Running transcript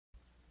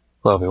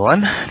Hello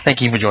everyone, thank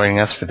you for joining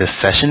us for this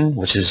session,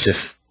 which is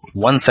just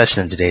one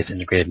session in today's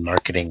Integrated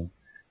Marketing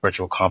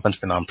Virtual Conference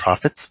for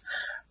Nonprofits,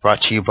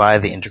 brought to you by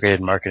the Integrated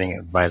Marketing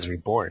Advisory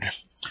Board.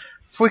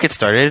 Before we get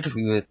started,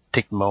 we would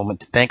take a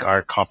moment to thank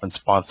our conference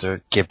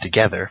sponsor, Give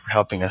Together, for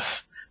helping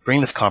us bring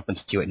this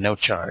conference to you at no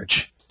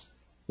charge.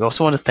 We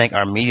also want to thank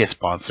our media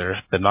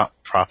sponsor, the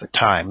Not-Profit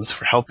Times,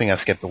 for helping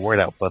us get the word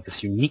out about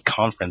this unique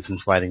conference and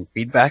providing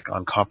feedback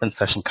on conference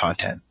session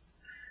content.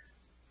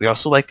 We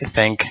also like to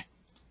thank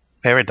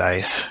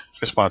Paradise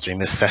for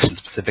sponsoring this session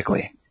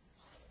specifically.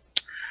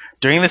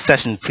 During this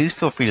session, please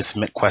feel free to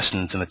submit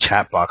questions in the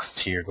chat box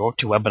to your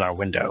GoToWebinar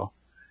window.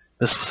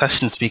 This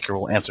session speaker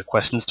will answer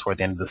questions toward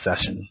the end of the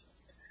session.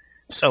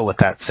 So with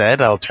that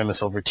said, I'll turn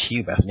this over to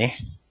you, Bethany.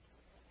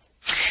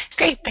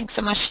 Great, thanks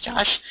so much,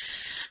 Josh.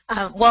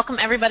 Welcome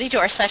everybody to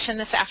our session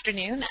this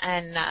afternoon,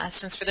 and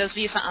since for those of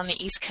you on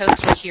the East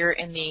Coast, we're here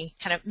in the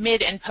kind of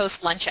mid and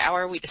post lunch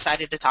hour, we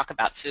decided to talk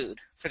about food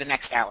for the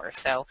next hour.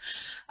 So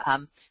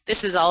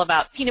this is all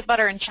about peanut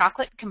butter and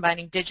chocolate,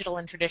 combining digital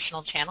and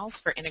traditional channels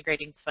for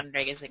integrating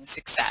fundraising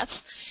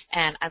success.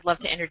 And I'd love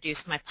to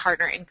introduce my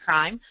partner in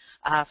crime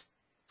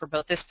for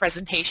both this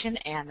presentation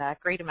and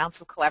great amounts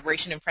of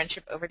collaboration and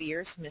friendship over the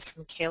years, Ms.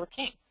 Mikaela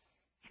King.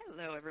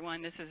 Hello,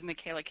 everyone. This is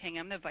Mikaela King.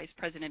 I'm the Vice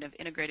President of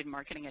Integrated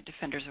Marketing at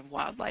Defenders of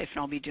Wildlife, and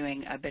I'll be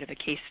doing a bit of a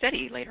case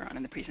study later on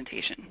in the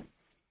presentation.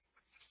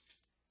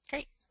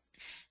 Great.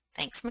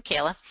 Thanks,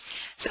 Mikaela.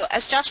 So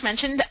as Josh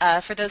mentioned,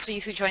 for those of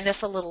you who joined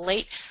us a little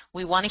late,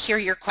 we want to hear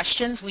your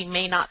questions. We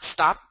may not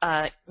stop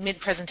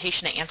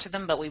mid-presentation to answer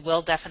them, but we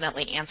will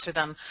definitely answer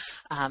them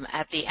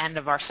at the end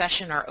of our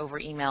session or over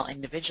email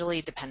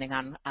individually, depending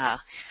on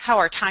how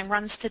our time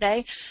runs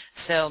today.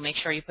 So make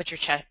sure you put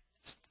your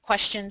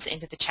questions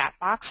into the chat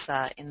box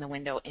in the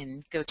window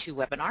in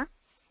GoToWebinar.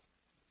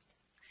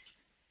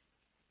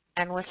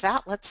 And with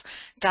that, let's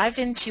dive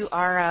into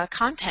our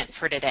content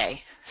for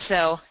today.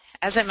 So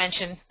as I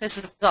mentioned, this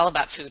is all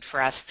about food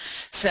for us.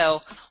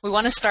 So we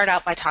want to start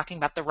out by talking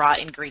about the raw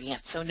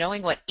ingredients. So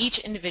knowing what each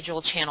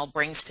individual channel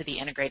brings to the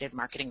integrated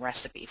marketing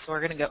recipe. So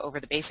we're going to go over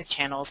the basic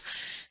channels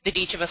that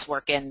each of us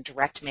work in: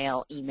 direct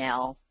mail,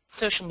 email,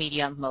 social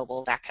media,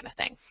 mobile, that kind of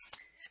thing.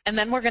 And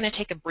then we're going to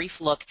take a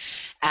brief look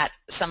at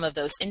some of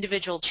those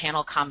individual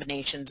channel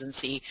combinations and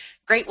see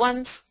great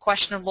ones,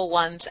 questionable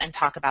ones, and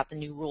talk about the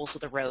new rules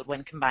of the road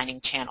when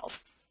combining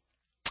channels.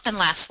 And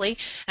lastly,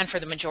 and for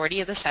the majority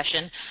of the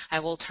session, I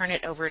will turn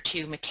it over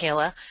to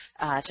Mikaela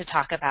to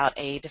talk about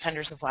a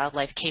Defenders of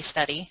Wildlife case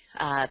study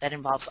that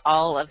involves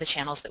all of the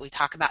channels that we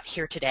talk about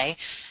here today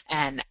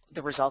and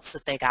the results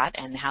that they got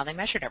and how they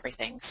measured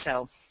everything.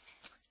 So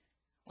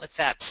with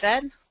that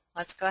said,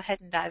 let's go ahead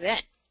and dive in.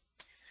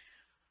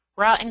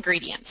 Raw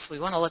ingredients. We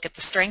want to look at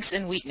the strengths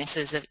and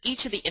weaknesses of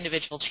each of the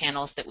individual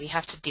channels that we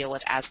have to deal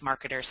with as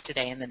marketers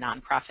today in the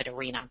nonprofit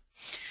arena.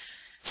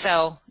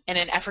 So in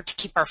an effort to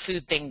keep our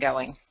food thing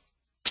going,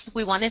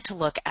 we wanted to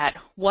look at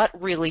what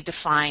really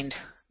defined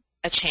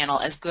a channel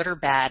as good or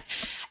bad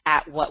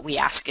at what we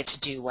ask it to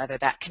do, whether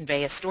that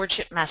convey a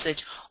stewardship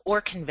message or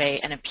convey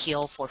an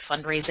appeal for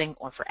fundraising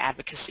or for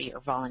advocacy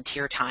or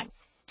volunteer time.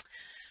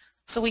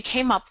 So we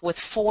came up with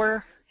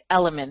 4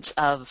 elements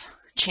of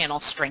channel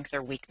strength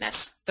or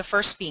weakness. The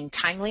first being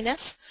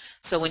timeliness.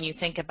 So when you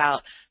think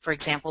about, for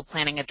example,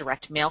 planning a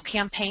direct mail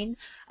campaign,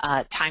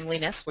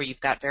 timeliness, where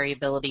you've got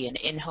variability in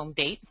in-home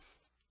date,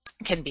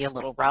 can be a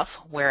little rough,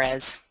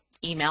 whereas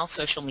email,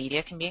 social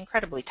media can be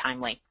incredibly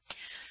timely.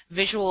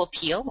 Visual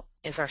appeal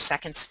is our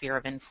second sphere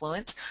of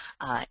influence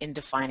in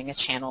defining a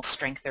channel's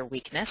strength or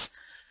weakness.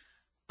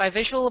 By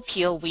visual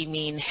appeal, we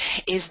mean,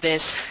 is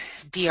this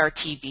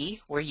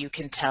DRTV, where you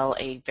can tell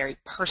a very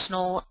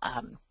personal,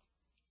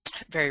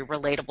 very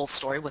relatable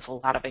story with a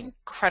lot of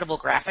incredible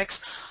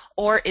graphics,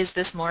 or is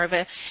this more of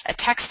a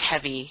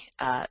text-heavy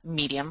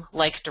medium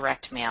like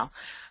direct mail,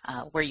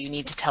 where you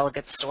need to tell a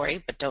good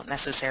story but don't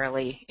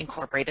necessarily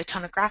incorporate a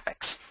ton of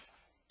graphics?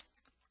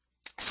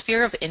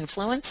 Sphere of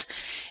influence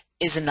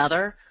is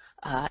another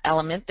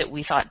element that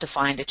we thought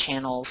defined a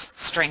channel's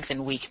strength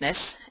and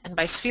weakness, and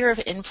by sphere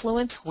of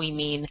influence we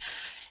mean,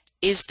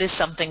 is this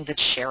something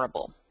that's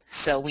shareable?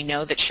 So we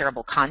know that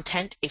shareable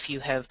content, if you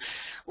have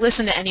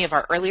listened to any of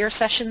our earlier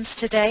sessions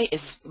today,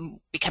 is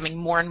becoming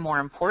more and more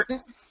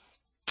important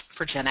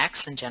for Gen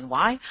X and Gen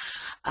Y.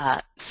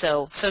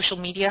 So social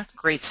media,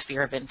 great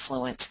sphere of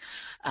influence.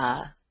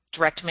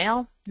 Direct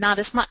mail, not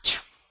as much.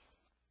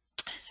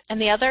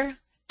 And the other,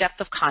 depth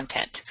of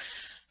content.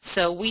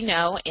 So we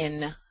know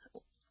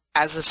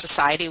as a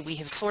society, we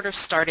have sort of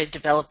started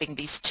developing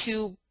these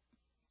 2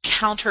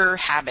 counter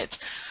habits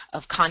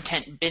of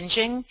content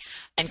binging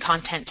and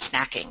content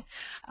snacking.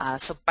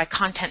 So by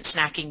content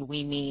snacking,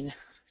 we mean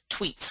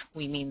tweets,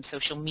 we mean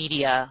social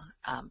media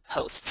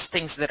posts,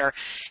 things that are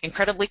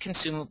incredibly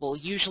consumable,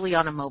 usually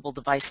on a mobile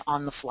device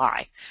on the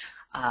fly,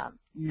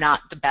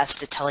 not the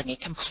best at telling a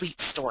complete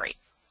story.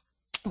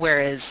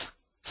 Whereas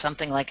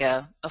something like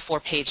a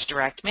 4-page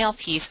direct mail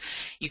piece,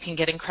 you can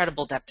get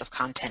incredible depth of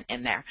content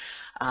in there.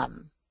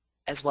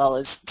 As well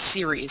as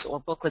series or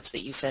booklets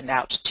that you send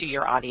out to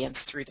your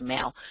audience through the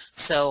mail.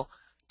 So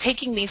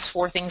taking these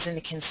 4 things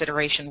into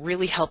consideration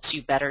really helps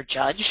you better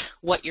judge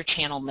what your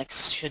channel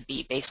mix should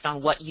be based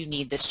on what you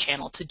need this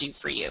channel to do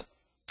for you.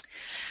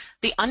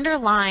 The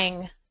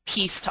underlying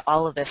piece to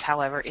all of this,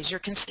 however, is your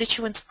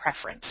constituent's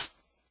preference.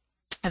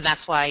 And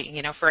that's why,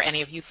 you know, for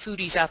any of you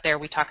foodies out there,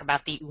 we talk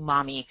about the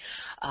umami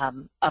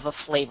of a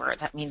flavor.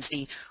 That means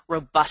the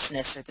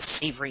robustness or the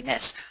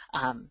savoriness.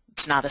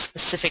 It's not a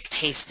specific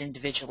taste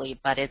individually,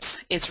 but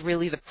it's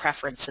really the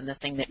preference and the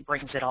thing that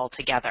brings it all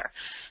together.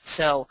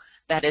 So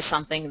that is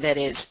something that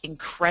is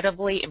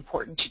incredibly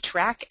important to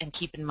track and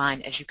keep in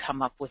mind as you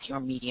come up with your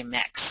media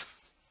mix.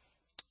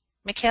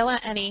 Mikaela,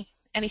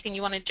 anything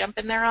you want to jump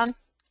in there on?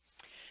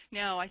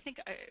 No, I think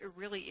it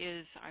really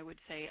is, I would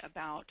say,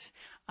 about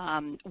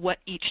what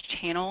each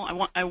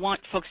channel, I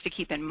want folks to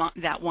keep in mind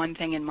that one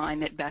thing in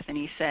mind that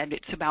Bethany said.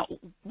 It's about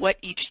what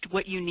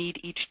you need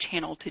each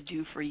channel to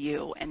do for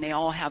you, and they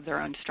all have their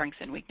own strengths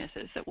and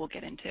weaknesses that we'll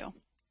get into.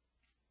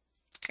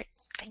 Great,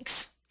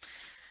 thanks.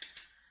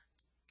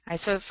 All right,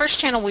 so the first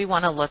channel we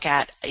want to look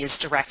at is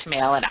direct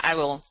mail, and I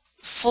will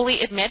fully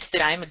admit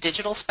that I'm a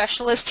digital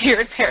specialist here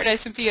at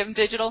Paradise and PM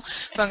Digital,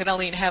 so I'm going to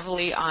lean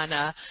heavily on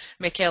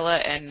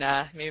Mikaela and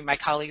maybe my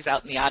colleagues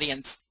out in the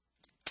audience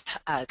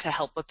to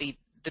help with the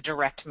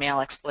direct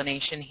mail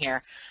explanation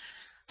here.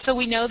 So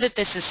we know that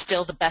this is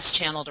still the best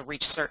channel to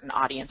reach certain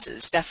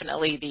audiences,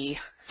 definitely the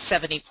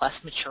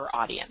 70+ mature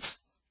audience.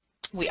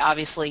 We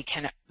obviously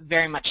can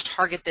very much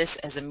target this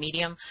as a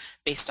medium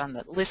based on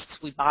the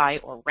lists we buy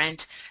or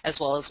rent, as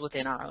well as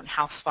within our own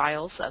house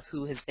files of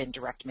who has been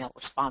direct mail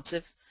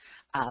responsive.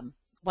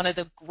 One of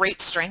the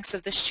great strengths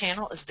of this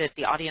channel is that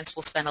the audience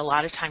will spend a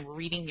lot of time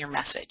reading your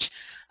message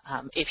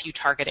if you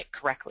target it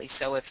correctly.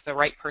 So if the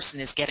right person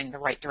is getting the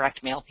right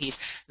direct mail piece,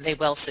 they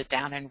will sit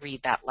down and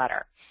read that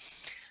letter.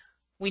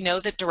 We know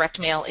that direct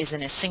mail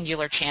isn't a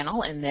singular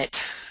channel, and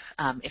that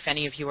if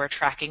any of you are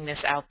tracking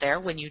this out there,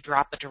 when you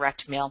drop a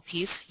direct mail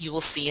piece, you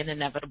will see an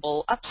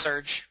inevitable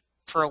upsurge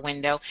for a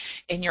window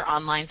in your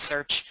online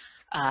search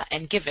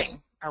and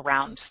giving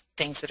around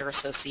things that are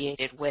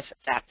associated with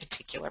that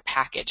particular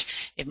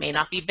package. It may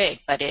not be big,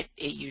 but it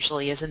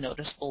usually is a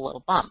noticeable little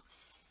bump.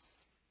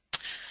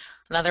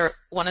 Another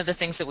one of the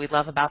things that we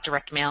love about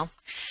direct mail,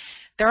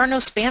 there are no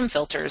spam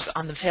filters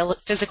on the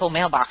physical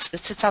mailbox that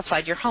sits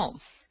outside your home.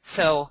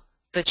 So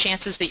the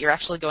chances that you're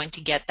actually going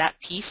to get that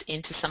piece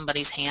into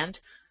somebody's hand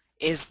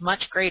is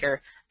much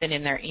greater than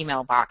in their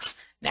email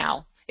box.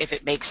 Now, if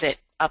it makes it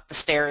up the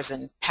stairs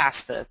and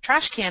past the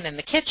trash can in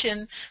the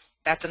kitchen,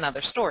 that's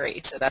another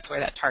story. So that's where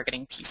that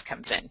targeting piece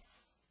comes in.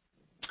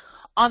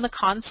 On the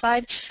con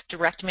side,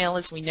 direct mail,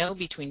 as we know,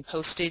 between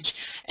postage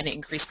and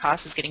increased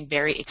cost, is getting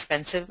very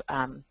expensive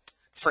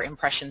for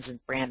impressions and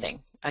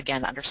branding.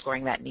 Again,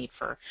 underscoring that need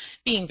for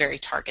being very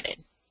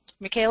targeted.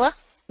 Mikaela?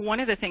 One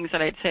of the things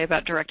that I'd say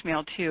about direct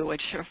mail too,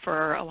 which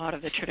for a lot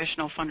of the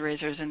traditional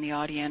fundraisers in the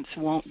audience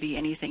won't be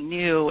anything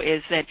new,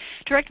 is that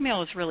direct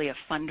mail is really a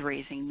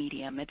fundraising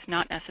medium. It's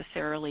not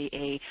necessarily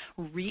a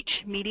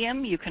reach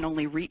medium. You can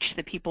only reach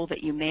the people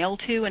that you mail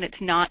to, and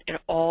it's not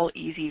at all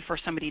easy for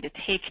somebody to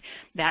take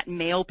that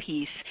mail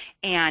piece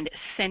and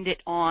send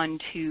it on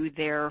to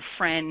their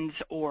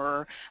friends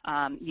or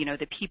you know,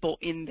 the people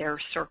in their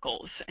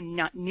circles.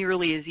 Not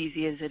nearly as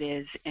easy as it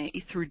is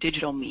through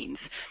digital means.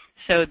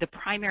 So the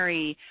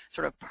primary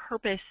sort of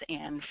purpose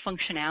and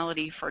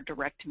functionality for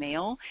direct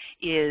mail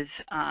is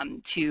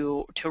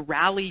to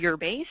rally your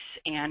base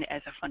and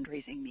as a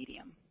fundraising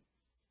medium.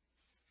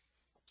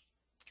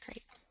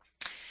 Great.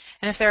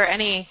 And if there are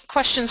any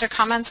questions or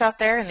comments out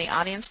there in the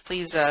audience,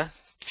 please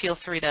feel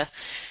free to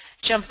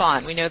jump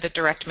on. We know that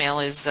direct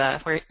mail is,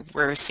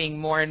 we're seeing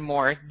more and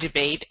more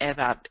debate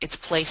about its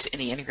place in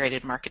the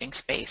integrated marketing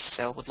space,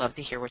 so would love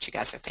to hear what you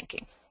guys are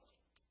thinking.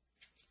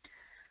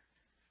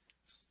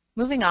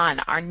 Moving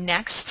on, our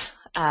next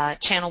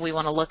channel we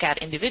want to look at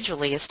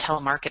individually is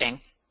telemarketing.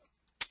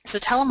 So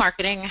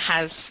telemarketing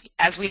has,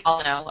 as we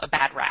all know, a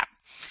bad rap.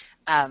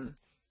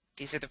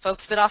 These are the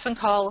folks that often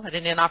call at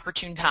an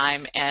inopportune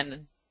time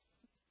and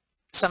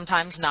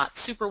sometimes not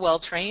super well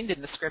trained in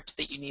the script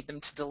that you need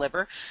them to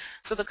deliver.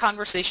 So the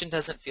conversation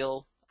doesn't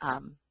feel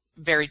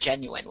very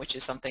genuine, which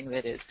is something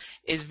that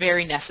is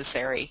very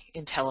necessary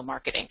in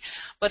telemarketing.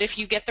 But if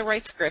you get the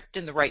right script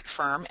in the right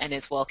firm and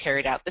it's well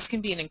carried out, this can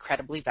be an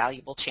incredibly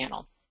valuable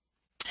channel.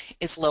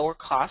 It's lower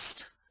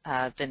cost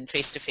than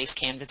face-to-face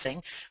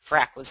canvassing for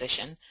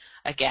acquisition.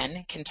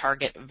 Again, can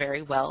target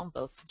very well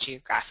both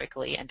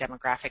geographically and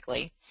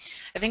demographically.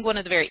 I think one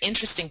of the very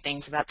interesting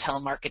things about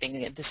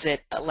telemarketing is that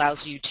it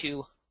allows you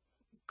to,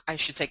 I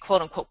should say,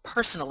 quote unquote,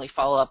 personally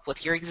follow up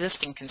with your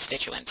existing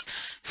constituents.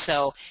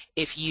 So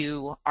if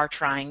you are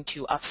trying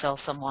to upsell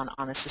someone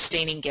on a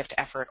sustaining gift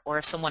effort, or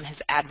if someone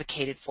has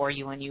advocated for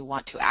you and you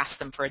want to ask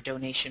them for a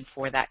donation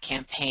for that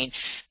campaign,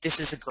 this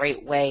is a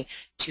great way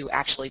to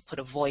actually put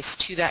a voice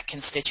to that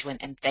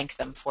constituent and thank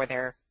them for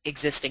their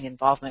existing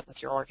involvement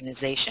with your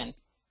organization.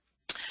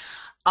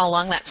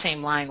 Along that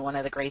same line, one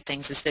of the great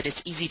things is that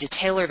it's easy to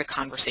tailor the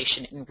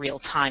conversation in real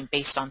time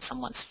based on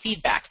someone's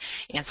feedback,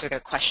 answer their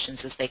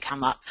questions as they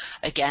come up.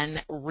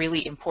 Again,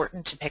 really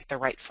important to pick the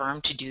right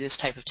firm to do this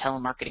type of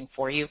telemarketing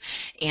for you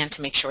and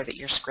to make sure that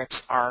your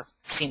scripts are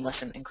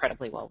seamless and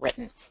incredibly well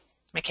written.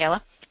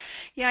 Mikaela?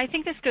 Yeah, I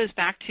think this goes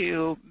back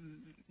to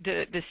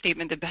the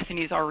statement that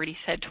Bethany's already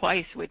said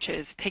twice, which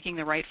is picking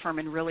the right firm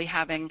and really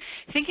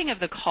thinking of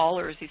the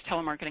callers, these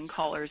telemarketing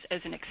callers,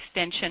 as an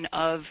extension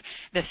of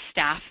the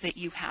staff that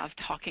you have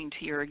talking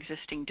to your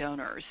existing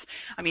donors.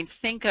 I mean,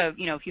 think of,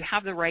 if you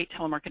have the right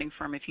telemarketing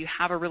firm, if you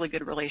have a really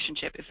good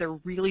relationship, if they're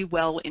really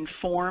well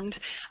informed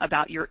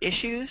about your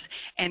issues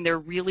and they're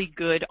really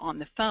good on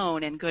the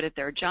phone and good at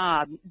their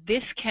job,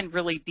 this can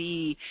really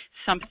be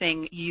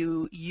something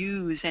you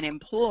use and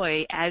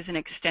employ as an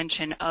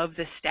extension of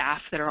the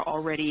staff that are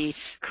already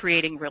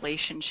creating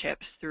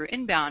relationships through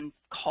inbound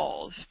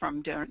calls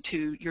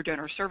to your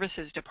donor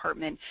services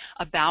department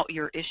about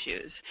your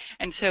issues.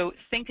 And so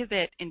think of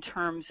it in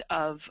terms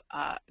of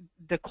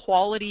the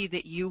quality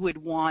that you would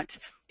want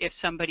if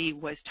somebody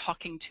was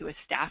talking to a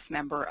staff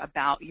member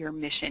about your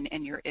mission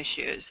and your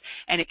issues.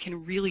 And it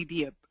can really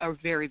be a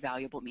very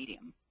valuable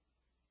medium.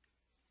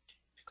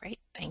 Great,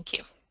 thank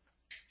you.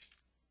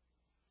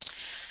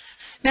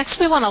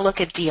 Next, we want to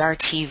look at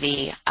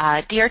DRTV.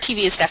 DRTV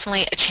is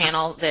definitely a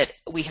channel that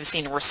we have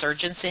seen a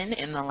resurgence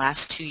in the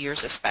last 2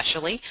 years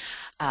especially.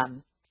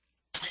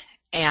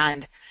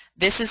 And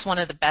this is one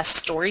of the best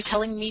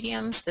storytelling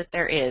mediums that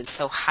there is,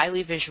 so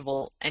highly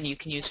visual, and you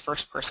can use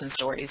first-person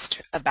stories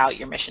about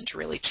your mission to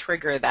really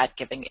trigger that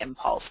giving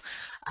impulse.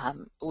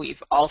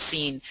 We've all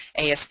seen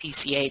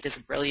ASPCA does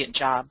a brilliant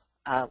job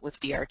with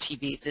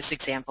DRTV. This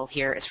example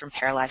here is from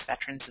Paralyzed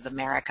Veterans of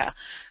America.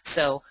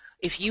 So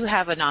if you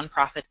have a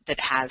nonprofit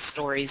that has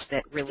stories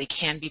that really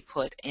can be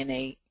put in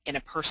a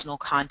personal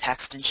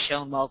context and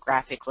shown well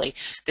graphically,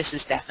 this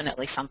is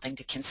definitely something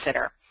to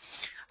consider.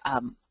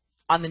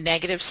 On the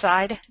negative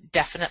side,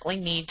 definitely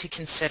need to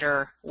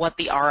consider what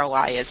the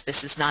ROI is.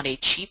 This is not a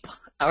cheap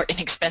or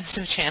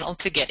inexpensive channel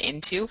to get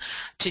into.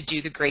 To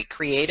do the great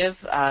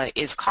creative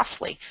is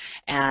costly,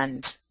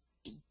 and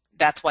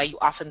that's why you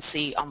often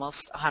see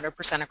almost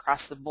 100%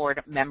 across the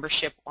board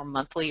membership or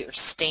monthly or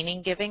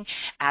sustaining giving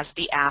as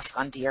the ask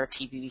on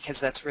DRTV,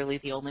 because that's really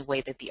the only way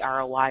that the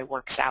ROI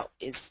works out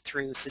is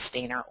through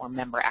sustainer or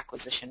member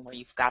acquisition, where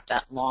you've got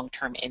that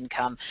long-term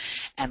income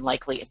and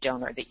likely a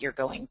donor that you're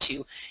going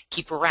to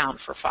keep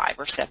around for 5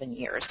 or 7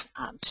 years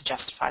to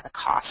justify the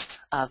cost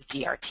of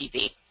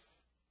DRTV.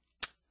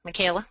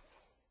 Mikaela?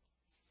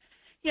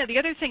 Yeah, the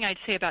other thing I'd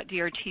say about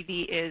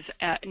DRTV is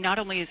not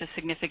only is a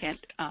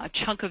significant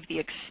chunk of the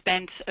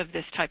expense of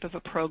this type of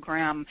a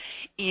program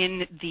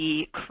in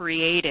the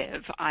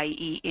creative,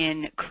 i.e.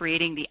 in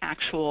creating the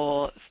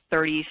actual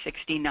 30,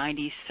 60,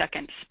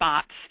 90-second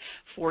spots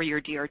for your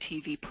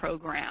DRTV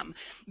program,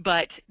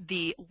 but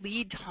the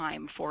lead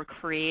time for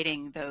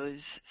creating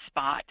those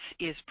spots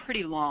is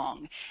pretty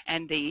long,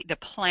 and the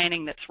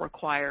planning that's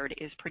required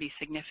is pretty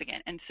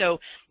significant. And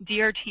so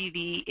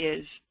DRTV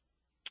is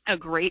a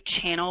great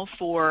channel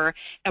for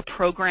a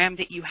program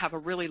that you have a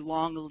really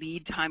long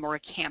lead time, or a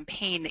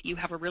campaign that you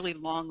have a really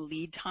long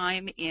lead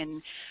time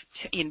in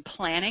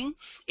planning.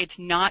 It's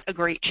not a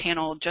great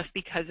channel just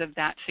because of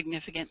that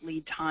significant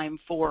lead time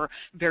for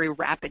very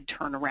rapid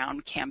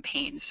turnaround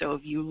campaigns. So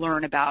if you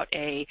learn about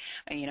a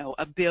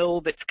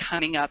bill that's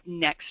coming up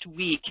next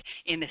week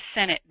in the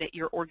Senate that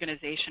your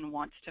organization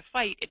wants to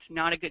fight, it's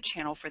not a good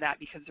channel for that,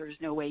 because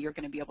there's no way you're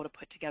going to be able to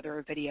put together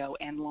a video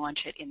and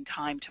launch it in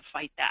time to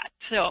fight that.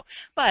 So,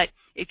 but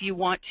if you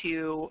want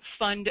to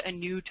fund a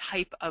new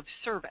type of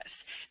service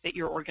that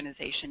your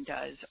organization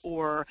does,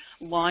 or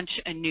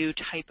launch a new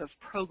type of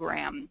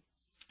program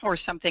or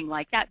something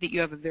like that that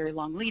you have a very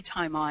long lead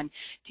time on,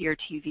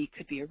 DRTV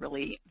could be a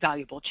really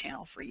valuable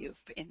channel for you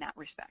in that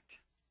respect.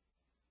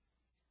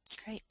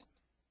 Great.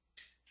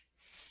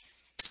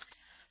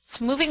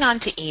 So moving on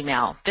to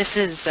email. This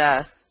is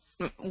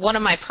one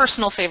of my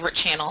personal favorite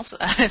channels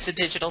as a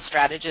digital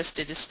strategist.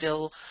 It is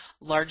still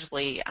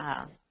largely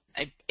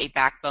a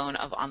backbone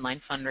of online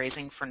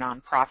fundraising for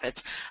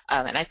nonprofits,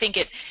 and I think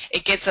it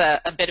gets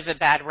a bit of a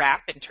bad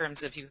rap in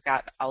terms of you've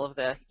got all of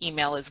the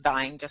email is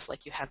dying, just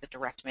like you had the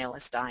direct mail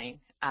is dying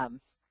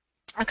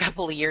a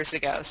couple of years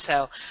ago.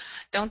 So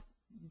don't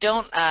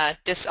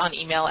diss on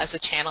email as a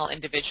channel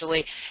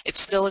individually.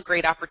 It's still a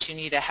great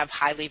opportunity to have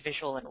highly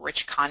visual and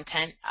rich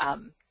content.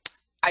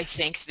 I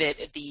think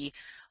that the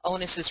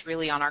onus is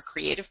really on our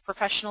creative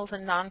professionals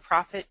and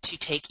nonprofit to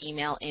take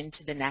email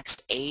into the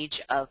next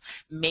age of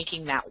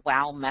making that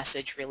wow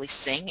message really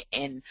sing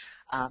in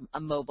a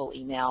mobile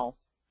email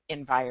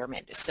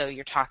environment. So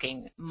you're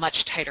talking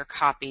much tighter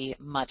copy,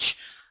 much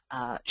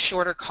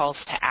shorter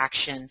calls to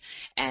action,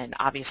 and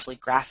obviously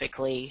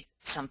graphically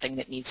something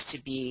that needs to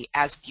be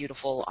as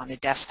beautiful on a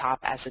desktop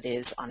as it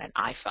is on an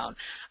iPhone.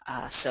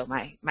 So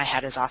my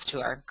hat is off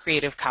to our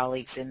creative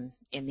colleagues in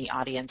the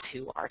audience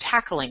who are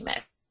tackling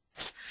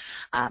this.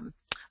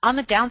 On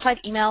the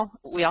downside, email,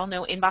 we all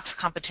know inbox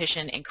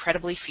competition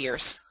incredibly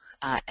fierce,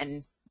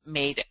 and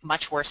made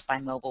much worse by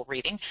mobile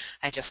reading.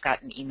 I just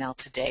got an email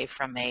today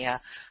from a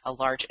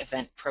large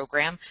event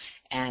program,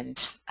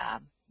 and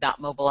not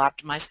mobile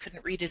optimized,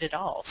 couldn't read it at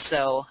all.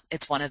 So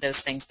it's one of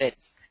those things that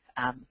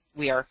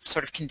we are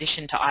sort of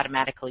conditioned to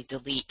automatically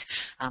delete.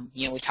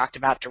 You know, we talked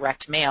about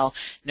direct mail,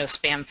 no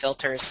spam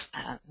filters,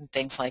 and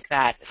things like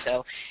that.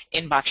 So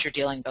inbox, you're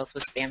dealing both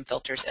with spam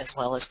filters as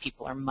well as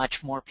people are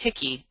much more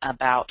picky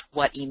about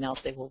what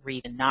emails they will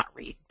read and not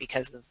read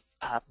because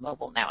of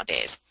mobile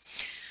nowadays.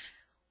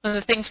 One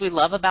of the things we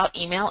love about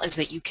email is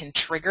that you can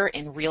trigger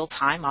in real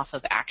time off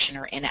of action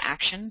or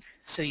inaction.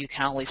 So you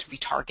can always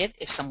retarget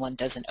if someone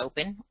doesn't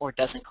open or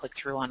doesn't click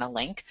through on a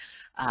link.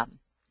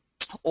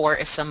 Or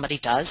if somebody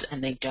does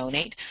and they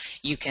donate,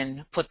 you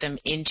can put them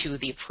into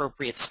the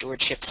appropriate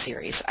stewardship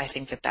series. I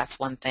think that that's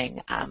one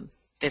thing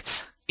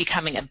that's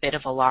becoming a bit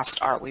of a lost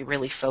art. We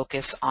really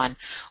focus on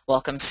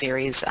welcome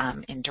series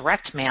in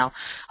direct mail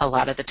a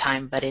lot of the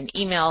time, but in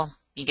email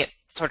you get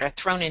sort of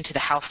thrown into the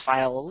house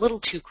file a little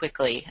too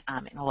quickly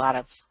in a lot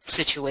of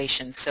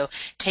situations. So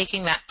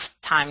taking that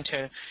time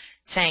to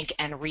thank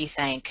and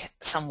rethank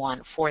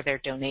someone for their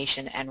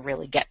donation and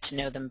really get to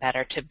know them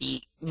better to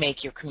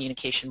make your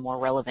communication more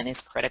relevant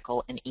is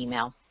critical in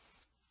email.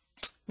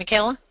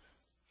 Mikaela?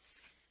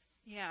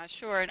 Yeah,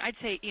 sure. And I'd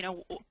say, you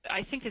know,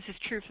 I think this is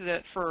true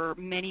for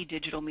many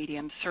digital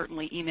mediums,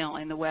 certainly email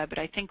and the web, but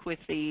I think with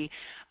the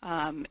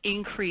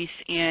increase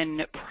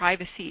in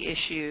privacy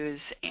issues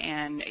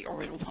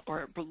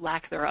or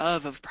lack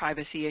thereof of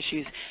privacy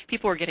issues,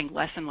 people are getting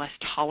less and less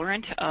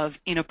tolerant of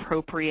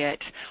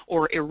inappropriate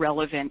or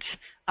irrelevant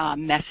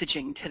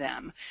messaging to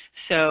them.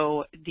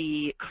 So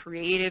the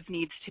creative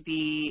needs to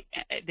be,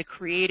 the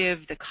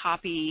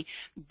copy,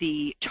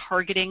 the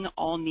targeting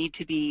all need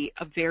to be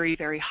very,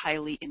 very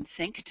highly in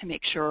sync to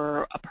make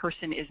sure a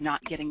person is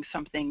not getting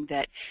something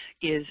that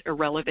is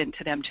irrelevant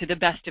to them to the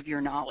best of your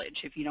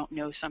knowledge. If you don't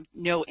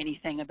know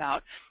anything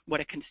about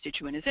what a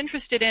constituent is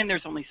interested in,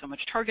 there's only so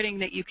much targeting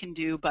that you can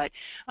do, but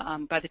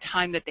by the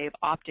time that they've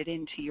opted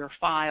into your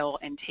file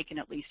and taken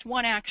at least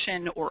one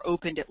action or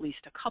opened at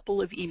least a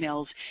couple of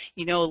emails,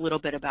 you know a little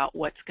bit about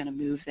what's going to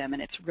move them,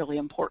 and it's really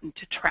important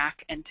to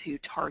track and to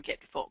target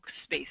folks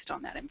based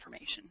on that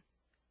information.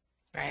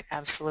 Right,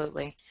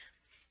 absolutely.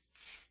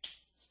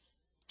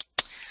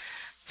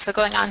 So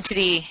going on to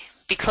the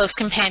close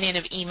companion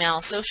of email,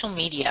 social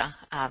media.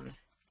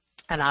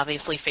 And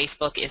obviously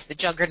Facebook is the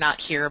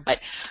juggernaut here,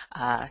 but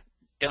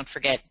don't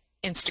forget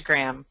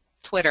Instagram,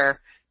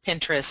 Twitter,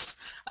 Pinterest,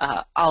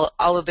 all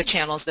of the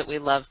channels that we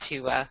love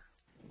to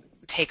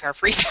take our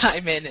free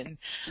time in. And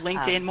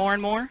LinkedIn more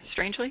and more,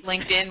 strangely.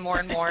 LinkedIn more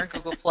and more,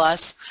 Google+.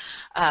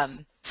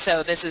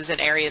 So this is an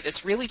area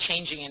that's really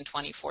changing in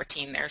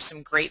 2014. There are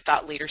some great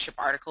thought leadership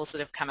articles that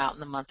have come out in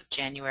the month of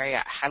January.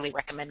 I highly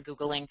recommend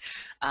Googling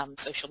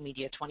social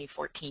media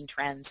 2014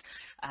 trends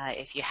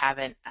if you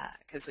haven't,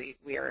 because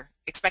we are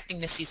expecting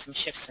to see some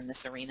shifts in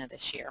this arena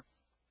this year.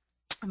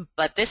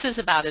 But this is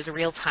about as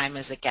real-time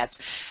as it gets,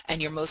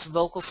 and your most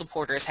vocal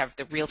supporters have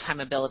the real-time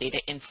ability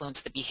to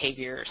influence the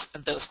behaviors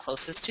of those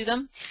closest to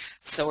them.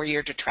 So are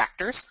your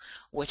detractors,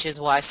 which is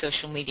why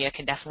social media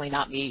can definitely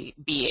not be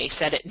a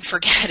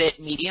set-it-and-forget-it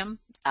medium.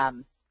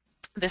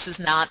 This is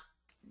not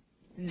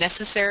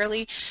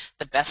necessarily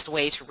the best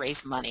way to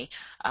raise money.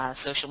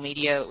 Social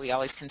media, we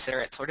always consider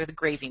it sort of the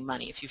gravy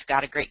money. If you've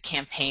got a great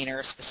campaign or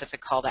a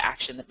specific call to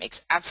action that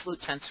makes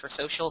absolute sense for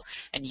social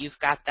and you've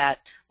got that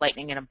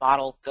lightning in a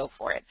bottle, go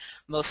for it.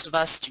 Most of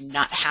us do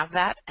not have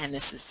that, and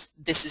this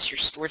is your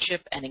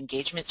stewardship and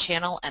engagement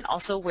channel, and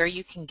also where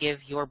you can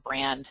give your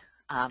brand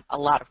a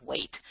lot of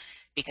weight,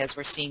 because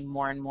we're seeing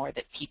more and more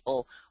that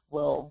people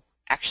will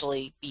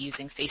actually be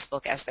using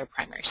Facebook as their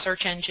primary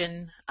search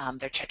engine.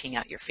 They're checking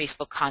out your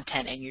Facebook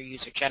content and your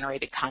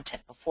user-generated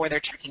content before they're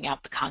checking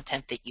out the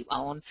content that you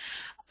own.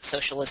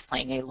 Social is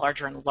playing a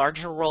larger and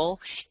larger role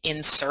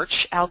in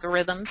search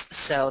algorithms,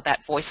 so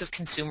that voice of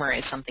consumer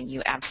is something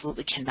you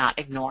absolutely cannot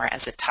ignore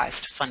as it ties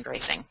to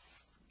fundraising.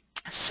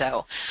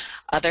 So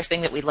other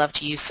thing that we love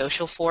to use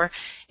social for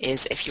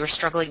is if you're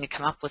struggling to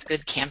come up with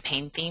good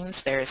campaign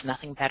themes, there is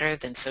nothing better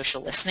than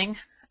social listening.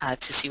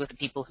 To see what the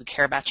people who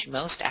care about you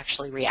most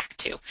actually react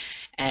to.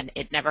 And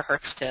it never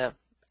hurts to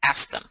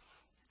ask them.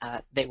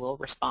 They will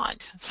respond.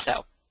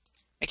 So,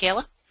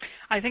 Mikaela?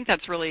 I think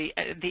that's really,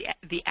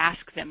 the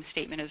ask them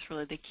statement is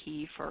really the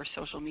key for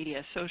social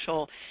media.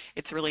 Social,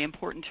 it's really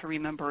important to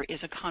remember,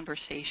 is a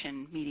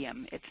conversation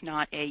medium. It's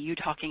not a you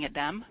talking at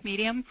them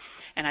medium.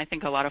 And I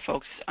think a lot of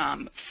folks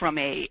from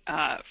a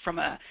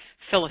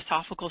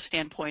philosophical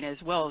standpoint,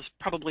 as well as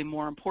probably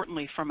more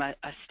importantly from a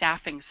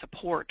staffing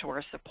support or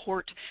a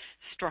support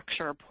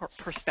structure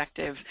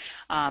perspective,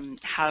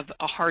 have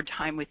a hard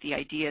time with the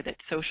idea that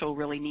social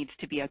really needs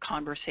to be a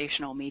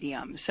conversational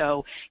medium.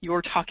 So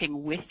you're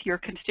talking with your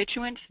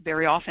constituents.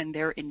 Very often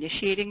they're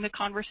initiating the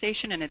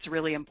conversation, and it's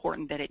really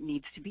important that it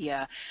needs to be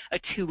a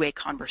two-way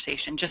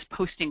conversation. Just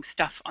posting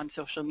stuff on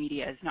social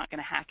media is not going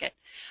to hack it.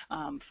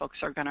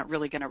 Folks are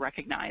really going to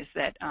recognize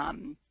that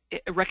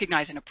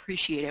recognize and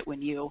appreciate it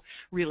when you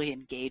really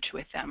engage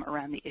with them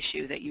around the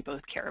issue that you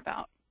both care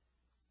about.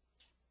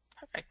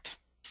 Perfect.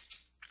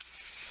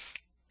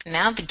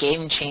 Now the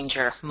game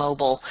changer,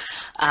 mobile.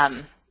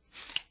 Um,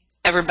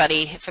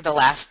 Everybody for the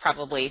last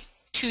probably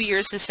 2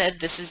 years has said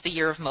this is the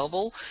year of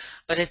mobile,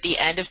 but at the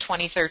end of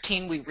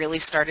 2013 we really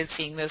started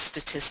seeing those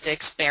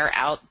statistics bear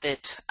out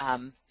that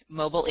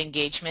mobile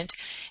engagement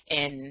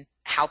in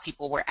how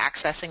people were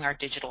accessing our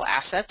digital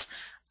assets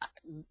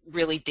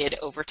really did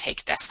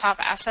overtake desktop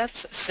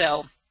assets.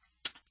 So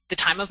the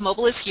time of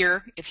mobile is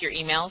here. If your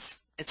emails,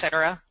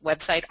 etc.,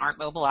 website aren't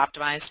mobile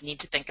optimized, you need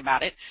to think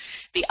about it.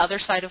 The other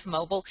side of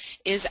mobile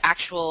is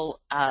actual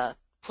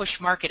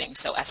push marketing,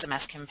 so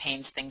SMS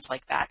campaigns, things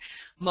like that.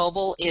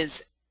 Mobile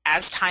is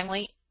as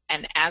timely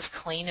and as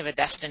clean of a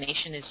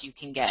destination as you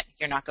can get.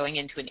 You're not going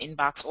into an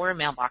inbox or a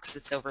mailbox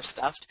that's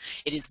overstuffed.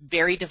 It is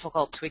very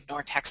difficult to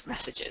ignore text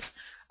messages.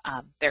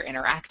 They're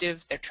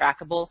interactive, they're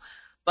trackable,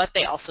 but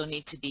they also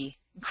need to be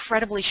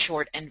incredibly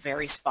short and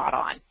very spot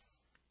on.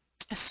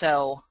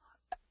 So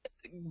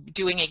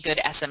doing a good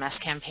SMS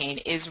campaign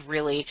is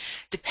really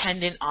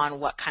dependent on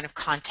what kind of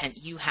content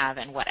you have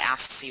and what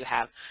asks you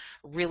have,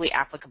 really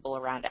applicable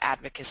around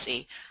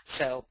advocacy.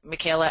 So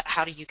Mikaela,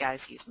 how do you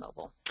guys use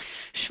mobile?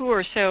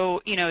 Sure.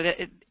 So, you know,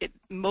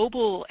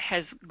 mobile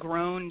has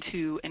grown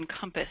to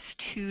encompass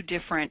two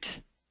different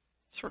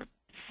sort of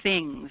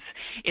things.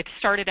 It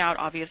started out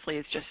obviously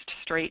as just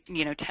straight,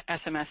 you know,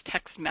 SMS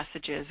text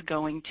messages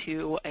going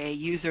to a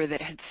user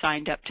that had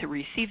signed up to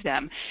receive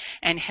them,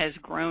 and has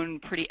grown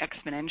pretty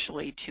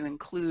exponentially to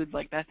include,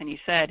 like Bethany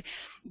said,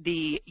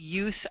 the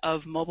use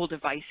of mobile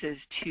devices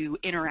to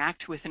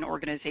interact with an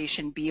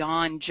organization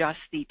beyond just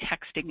the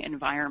texting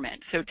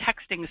environment. So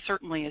texting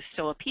certainly is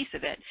still a piece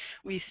of it.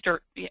 We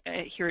start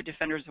here at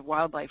Defenders of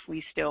Wildlife,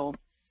 we still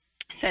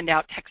send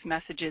out text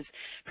messages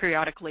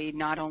periodically,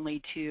 not only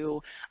to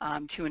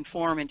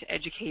inform and to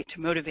educate, to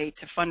motivate,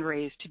 to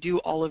fundraise, to do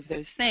all of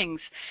those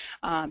things,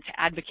 to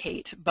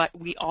advocate, but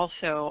we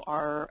also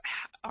are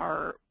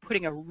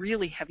putting a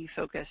really heavy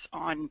focus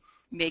on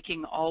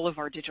making all of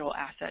our digital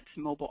assets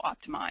mobile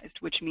optimized,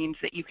 which means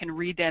that you can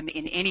read them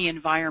in any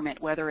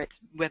environment, whether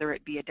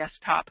it be a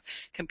desktop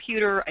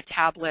computer, a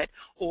tablet,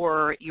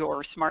 or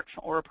your smartphone,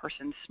 or a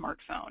person's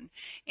smartphone.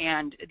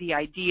 And the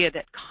idea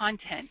that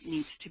content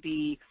needs to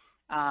be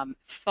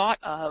thought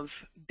of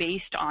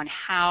based on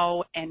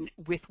how and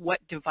with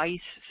what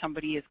device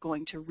somebody is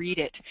going to read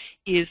it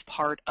is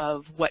part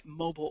of what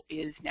mobile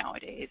is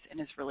nowadays, and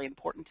is really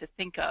important to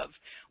think of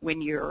when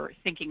you're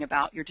thinking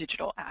about your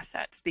digital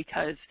assets,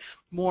 because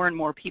more and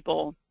more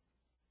people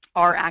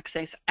are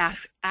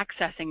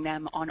accessing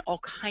them on all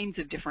kinds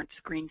of different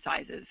screen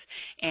sizes.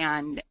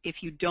 And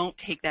if you don't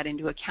take that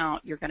into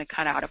account, you're going to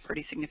cut out a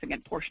pretty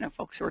significant portion of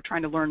folks who are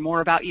trying to learn more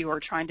about you, or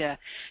trying to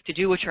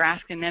do what you're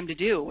asking them to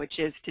do, which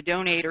is to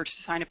donate, or to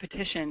sign a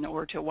petition,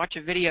 or to watch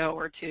a video,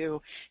 or to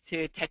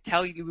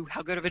tell you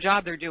how good of a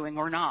job they're doing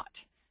or not.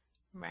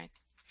 Right.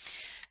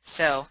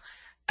 So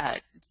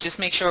just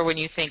make sure when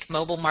you think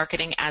mobile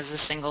marketing as a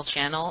single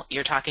channel,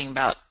 you're talking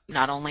about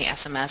not only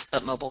SMS,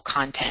 but mobile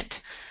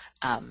content.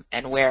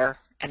 And where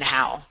and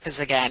how, because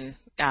again,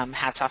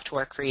 hats off to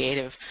our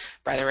creative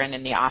brethren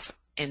in the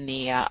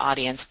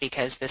audience,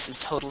 because this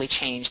has totally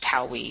changed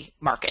how we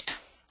market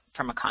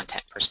from a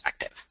content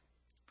perspective.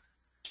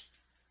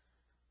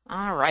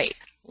 All right,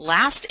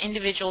 last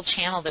individual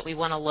channel that we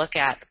want to look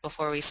at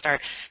before we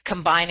start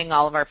combining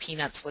all of our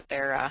peanuts with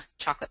their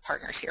chocolate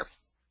partners here.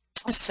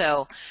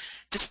 So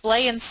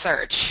display and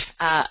search,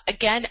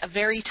 again, a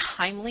very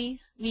timely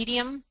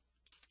medium.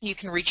 You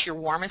can reach your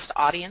warmest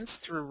audience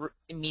through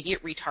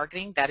immediate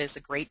retargeting. That is a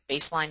great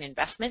baseline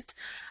investment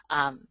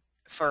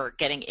for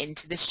getting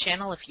into this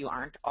channel if you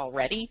aren't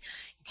already.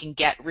 You can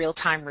get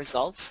real-time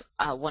results.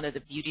 One of the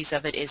beauties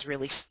of it is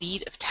really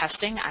speed of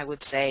testing. I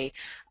would say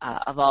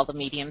of all the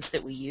mediums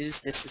that we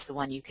use, this is the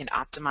one you can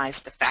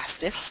optimize the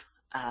fastest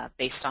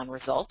based on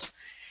results.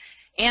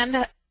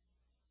 And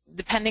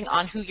depending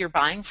on who you're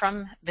buying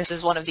from, this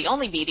is one of the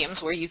only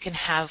mediums where you can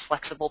have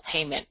flexible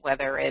payment,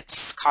 whether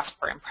it's cost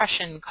per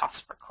impression,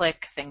 cost per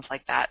click, things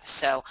like that.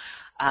 So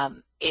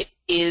it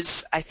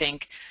is, I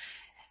think,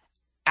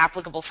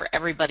 applicable for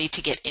everybody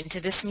to get into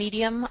this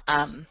medium,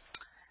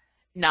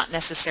 not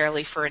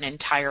necessarily for an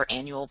entire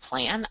annual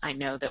plan. I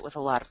know that with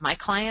a lot of my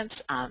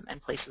clients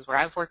and places where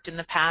I've worked in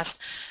the past,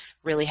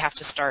 really have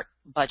to start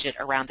budget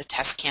around a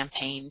test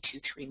campaign,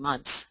 2-3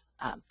 months,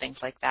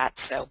 things like that.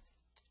 So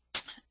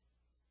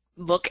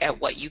look at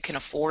what you can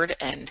afford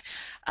and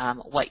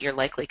what your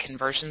likely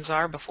conversions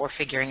are before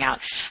figuring out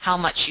how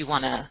much you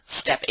want to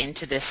step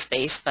into this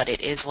space, but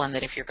it is one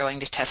that if you're going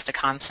to test a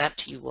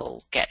concept, you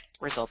will get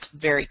results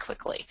very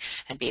quickly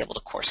and be able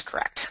to course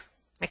correct.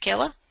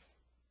 Mikaela?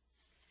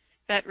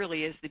 That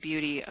really is the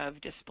beauty of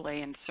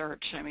display and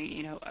search. I mean,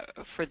 you know,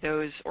 for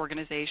those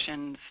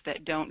organizations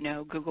that don't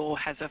know, Google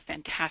has a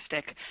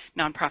fantastic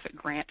nonprofit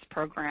grants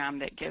program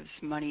that gives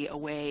money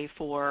away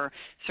for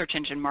search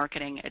engine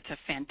marketing. It's a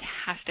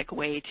fantastic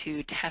way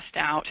to test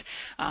out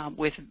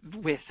with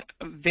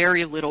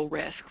very little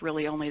risk,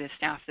 really only the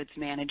staff that's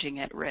managing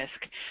at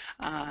risk,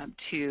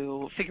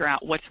 to figure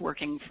out what's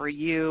working for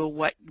you,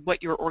 what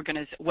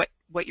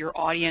your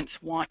audience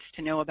wants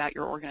to know about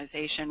your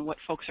organization, what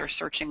folks are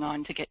searching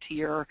on to get to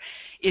your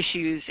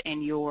issues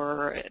and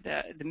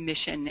the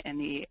mission and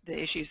the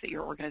issues that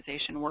your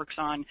organization works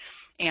on.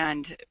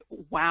 And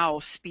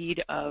wow,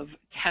 speed of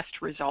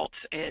test results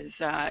is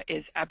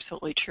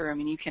absolutely true. I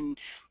mean, you can,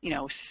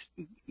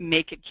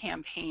 make a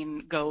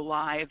campaign go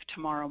live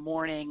tomorrow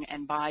morning,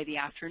 and by the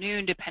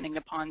afternoon, depending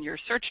upon your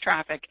search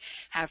traffic,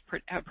 have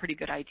a pretty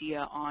good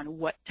idea on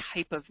what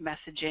type of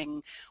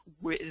messaging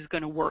is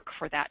going to work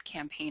for that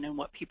campaign and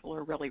what people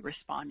are really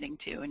responding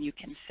to. And you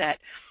can set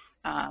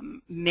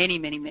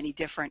many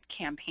different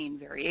campaign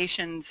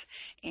variations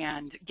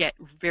and get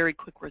very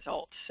quick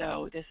results.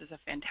 So this is a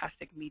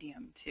fantastic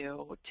medium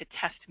to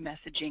test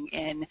messaging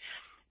in,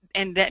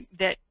 and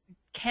that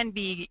can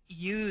be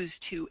used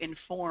to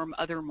inform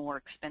other more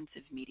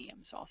expensive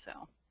mediums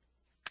also.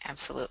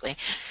 Absolutely.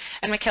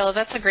 And Mikaela,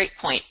 that's a great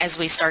point as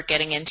we start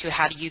getting into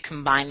how do you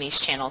combine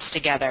these channels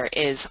together,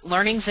 is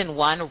learnings in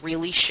one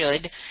really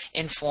should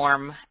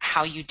inform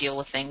how you deal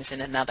with things in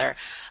another.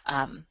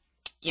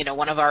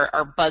 One of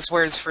our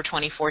buzzwords for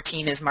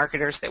 2014 as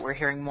marketers that we're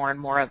hearing more and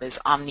more of is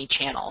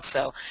omni-channel.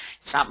 So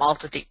it's not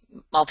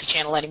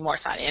multi-channel anymore,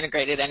 it's not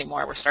integrated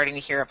anymore. We're starting to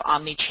hear of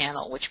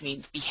omni-channel, which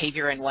means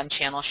behavior in one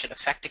channel should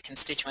affect a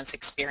constituent's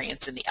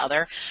experience in the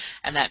other,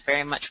 and that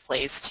very much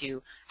plays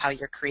to how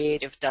your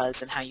creative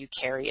does and how you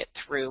carry it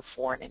through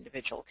for an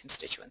individual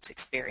constituent's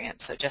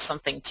experience. So just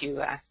something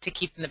to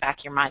keep in the back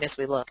of your mind as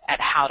we look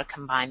at how to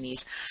combine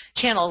these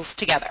channels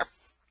together.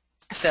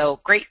 So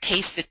great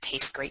taste that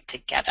tastes great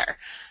together.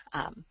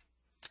 And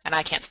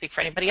I can't speak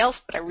for anybody else,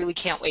 but I really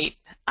can't wait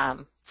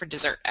for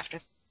dessert after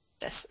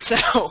this.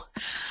 So,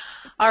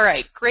 all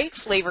right, great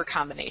flavor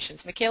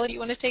combinations. Mikaela, do you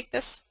want to take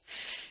this?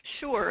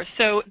 Sure.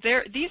 So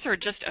these are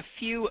just a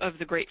few of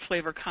the great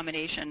flavor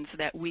combinations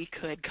that we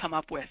could come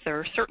up with. There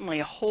are certainly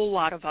a whole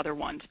lot of other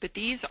ones, but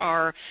these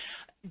are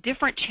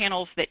different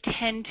channels that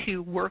tend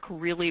to work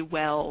really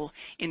well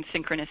in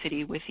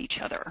synchronicity with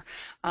each other.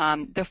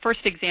 The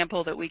first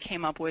example that we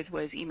came up with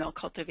was email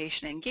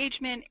cultivation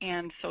engagement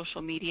and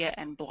social media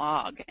and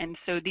blog. And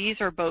so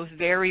these are both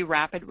very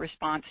rapid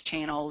response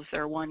channels.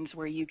 They're ones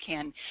where you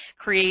can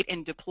create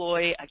and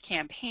deploy a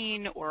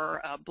campaign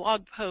or a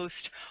blog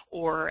post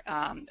or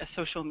a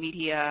social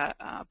media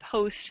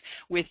post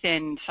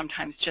within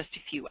sometimes just a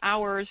few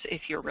hours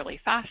if you're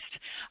really fast.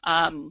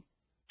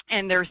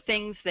 And there are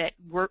things that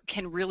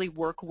can really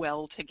work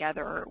well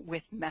together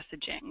with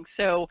messaging.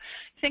 So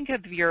think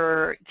of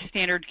your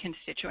standard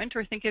constituent,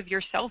 or think of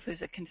yourself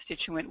as a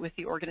constituent with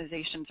the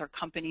organizations or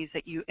companies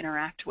that you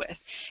interact with.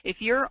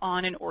 If you're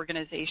on an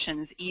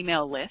organization's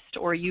email list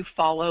or you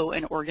follow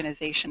an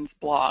organization's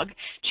blog,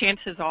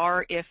 chances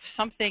are if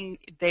something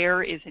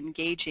there is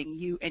engaging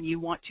you and you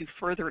want to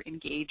further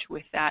engage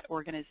with that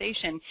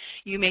organization,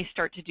 you may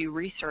start to do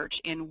research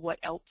in what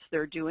else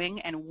they're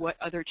doing and what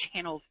other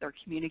channels they're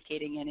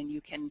communicating in, and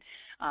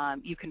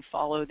you can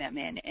follow them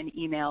in. And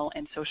email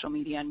and social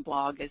media and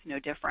blog is no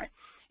different.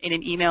 In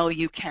an email,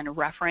 you can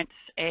reference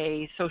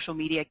a social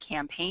media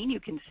campaign. You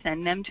can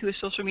send them to a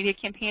social media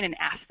campaign and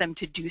ask them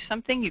to do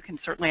something. You can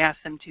certainly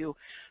ask them to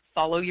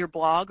follow your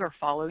blog or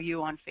follow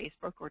you on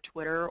Facebook or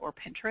Twitter or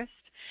Pinterest.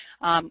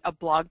 A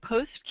blog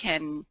post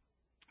can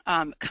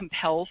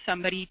compel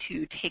somebody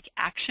to take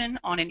action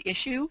on an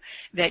issue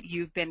that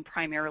you've been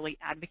primarily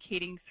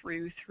advocating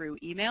through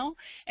email,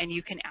 and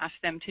you can ask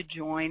them to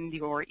join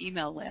your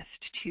email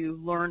list to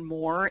learn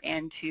more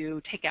and to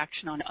take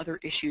action on other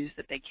issues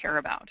that they care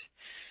about.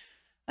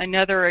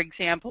 Another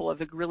example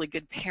of a really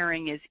good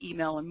pairing is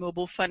email and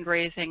mobile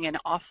fundraising and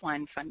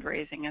offline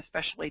fundraising,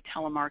 especially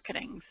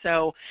telemarketing.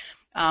 So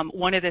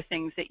one of the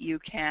things that you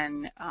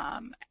can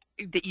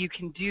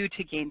do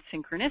to gain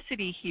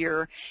synchronicity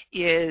here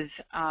is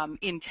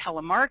in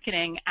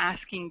telemarketing,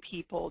 asking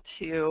people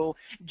to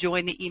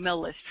join the email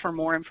list for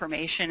more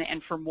information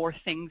and for more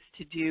things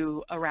to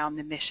do around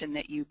the mission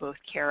that you both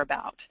care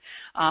about.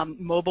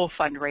 Mobile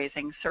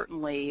fundraising,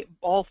 certainly,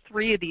 all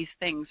three of these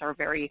things are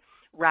very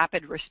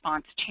rapid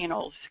response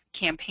channels,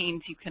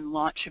 campaigns you can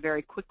launch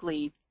very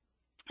quickly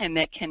and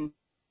that can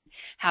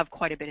have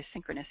quite a bit of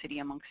synchronicity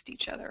amongst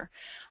each other.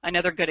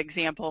 Another good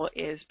example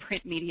is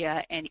print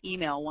media and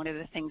email. One of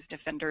the things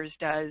Defenders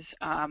does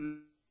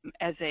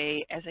as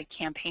a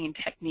campaign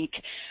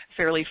technique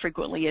fairly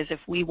frequently is if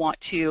we want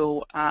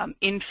to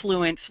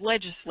influence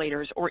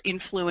legislators or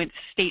influence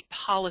state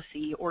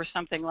policy or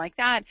something like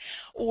that,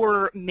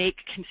 or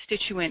make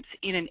constituents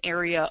in an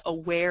area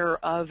aware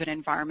of an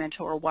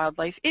environmental or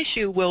wildlife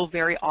issue, we'll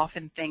very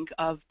often think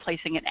of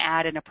placing an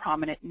ad in a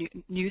prominent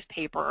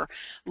newspaper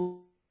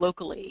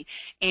locally.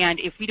 And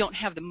if we don't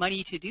have the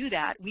money to do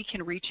that, we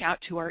can reach out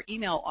to our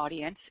email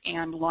audience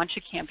and launch a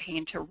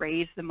campaign to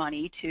raise the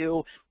money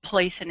to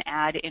place an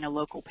ad in a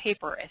local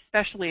paper,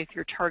 especially if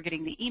you're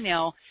targeting the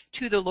email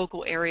to the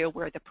local area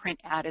where the print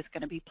ad is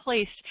going to be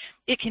placed.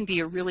 It can be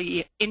a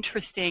really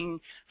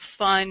interesting,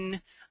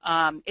 fun,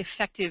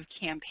 effective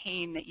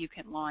campaign that you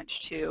can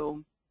launch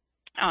to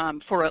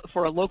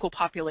for a local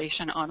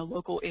population on a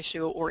local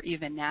issue or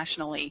even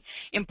nationally.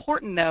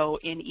 Important though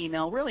in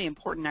email, really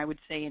important I would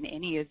say in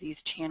any of these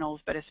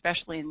channels, but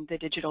especially in the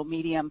digital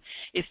medium,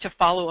 is to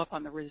follow up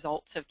on the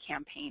results of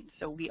campaigns.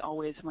 So we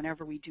always,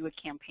 whenever we do a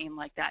campaign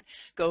like that,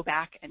 go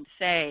back and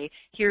say,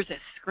 here's a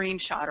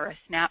screenshot or a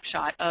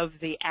snapshot of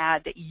the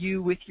ad that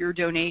you with your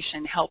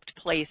donation helped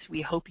place.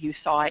 We hope you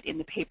saw it in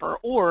the paper,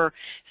 or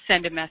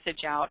send a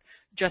message out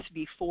just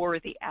before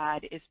the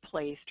ad is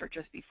placed or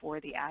just before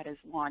the ad is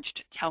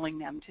launched, telling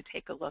them to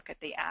take a look at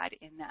the ad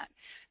in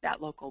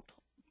that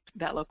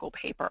local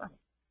paper.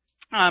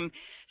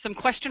 Some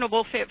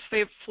questionable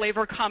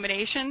flavor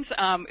combinations.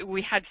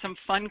 We had some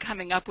fun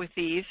coming up with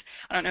these.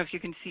 I don't know if you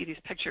can see these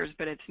pictures,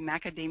 but it's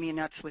macadamia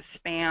nuts with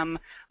Spam,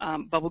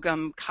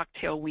 bubblegum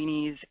cocktail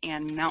weenies,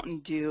 and Mountain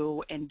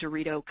Dew and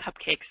Dorito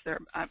cupcakes.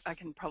 I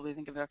can probably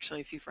think of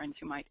actually a few friends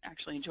who might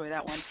actually enjoy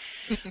that one.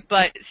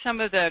 But some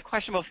of the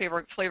questionable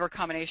flavor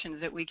combinations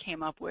that we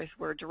came up with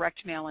were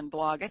direct mail and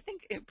blog. I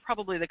think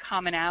probably the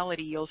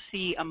commonality you'll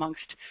see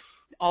amongst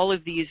all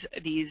of these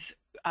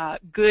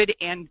good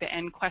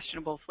and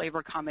questionable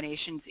flavor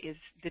combinations is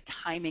the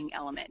timing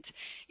element.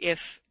 If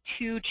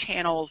two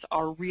channels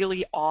are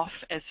really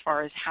off as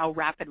far as how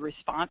rapid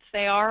response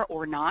they are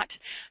or not,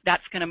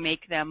 that's going to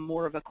make them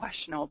more of a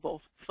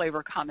questionable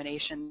flavor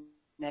combination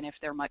than if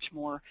they're much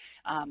more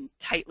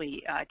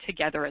tightly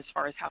together as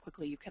far as how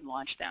quickly you can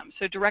launch them.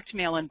 So direct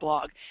mail and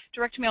blog.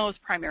 Direct mail is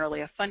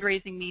primarily a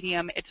fundraising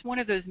medium. It's one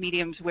of those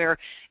mediums where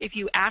if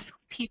you ask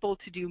people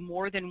to do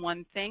more than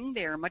one thing,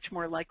 they are much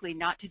more likely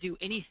not to do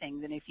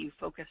anything than if you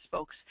focus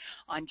folks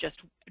on just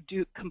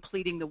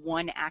completing the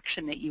one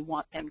action that you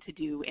want them to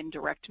do in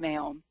direct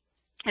mail.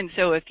 And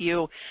so if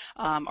you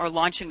are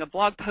launching a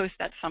blog post,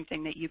 that's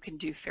something that you can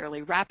do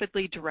fairly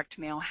rapidly. Direct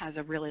mail has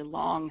a really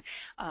long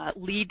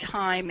lead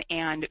time,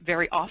 and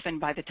very often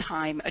by the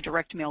time a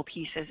direct mail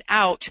piece is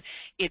out,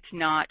 it's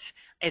not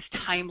as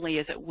timely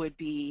as it would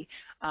be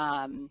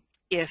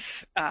if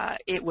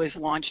it was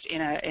launched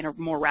in a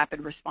more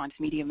rapid response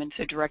medium. And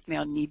so direct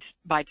mail needs,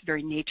 by its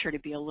very nature, to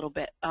be a little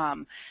bit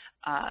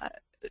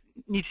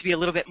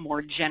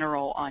more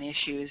general on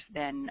issues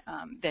than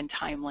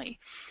timely.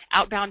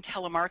 Outbound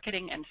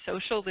telemarketing and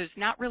social, there's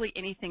not really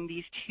anything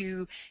these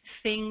two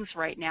things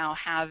right now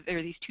have,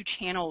 or these two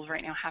channels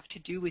right now have to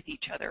do with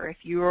each other. If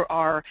you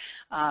are,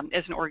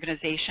 as an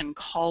organization,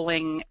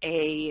 calling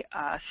a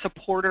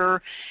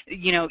supporter,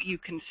 you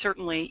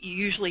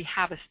usually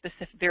have a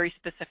very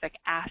specific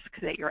ask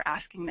that you're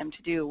asking them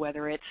to do,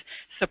 whether it's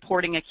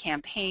supporting a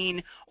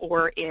campaign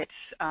or it's,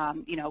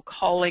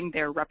 calling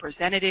their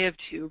representative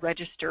to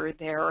register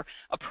their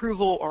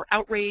approval or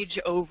outrage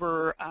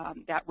over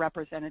that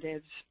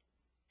representative's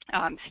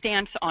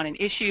stance on an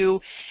issue,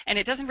 and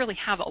it doesn't really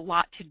have a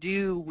lot to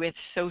do with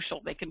social.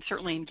 They can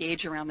certainly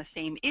engage around the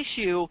same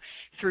issue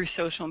through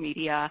social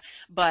media,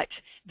 but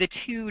the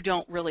two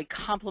don't really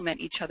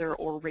complement each other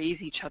or raise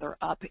each other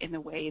up in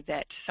the way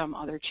that some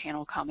other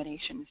channel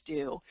combinations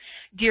do.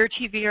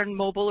 DRTV and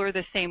mobile are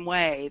the same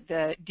way.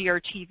 The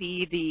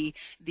DRTV,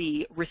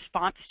 the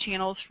response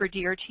channels for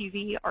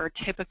DRTV are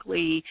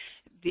typically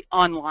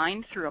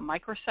online through a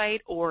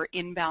microsite or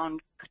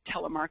inbound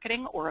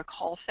telemarketing or a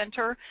call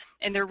center,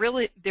 and there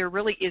really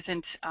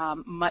isn't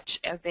much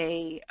of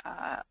a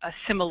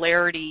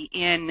similarity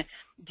in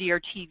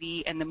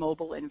DRTV and the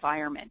mobile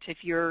environment.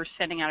 If you're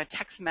sending out a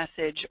text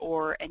message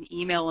or an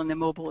email in the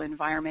mobile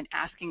environment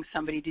asking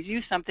somebody to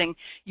do something,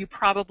 you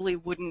probably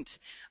wouldn't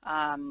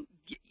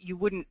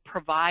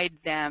provide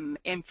them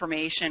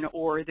information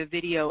or the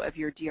video of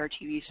your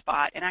DRTV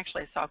spot. And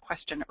actually, I saw a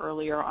question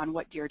earlier on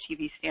what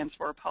DRTV stands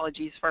for.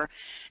 Apologies for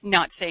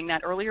not saying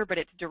that earlier, but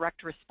it's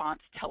direct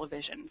response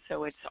television.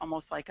 So it's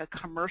almost like a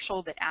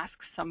commercial that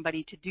asks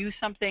somebody to do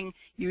something.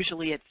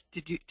 Usually it's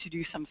to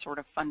do some sort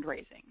of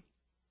fundraising.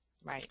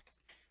 Right.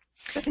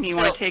 Bethany, you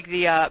want to take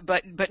the,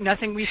 but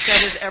nothing we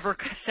said is ever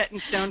set in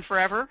stone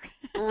forever?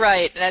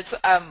 Right. That's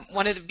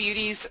one of the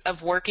beauties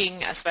of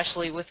working,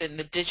 especially within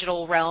the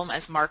digital realm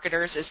as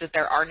marketers, is that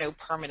there are no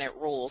permanent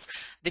rules.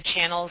 The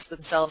channels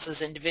themselves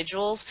as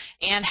individuals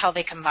and how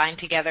they combine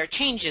together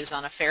changes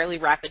on a fairly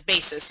rapid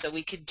basis. So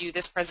we could do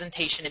this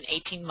presentation in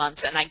 18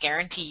 months, and I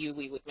guarantee you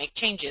we would make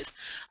changes.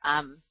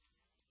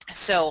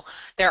 So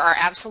there are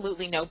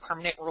absolutely no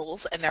permanent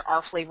rules, and there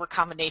are flavor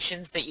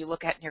combinations that you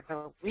look at and you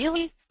go,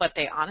 really? But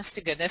they, honest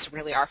to goodness,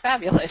 really are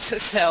fabulous.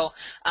 So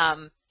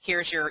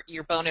here's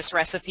your bonus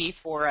recipe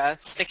for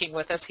sticking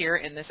with us here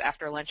in this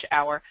after lunch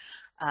hour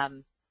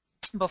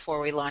before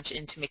we launch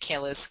into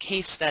Mikaela's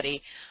case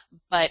study.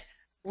 But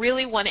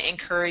really want to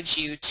encourage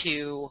you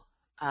to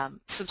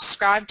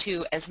subscribe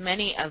to as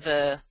many of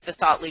the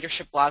thought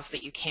leadership blogs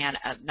that you can,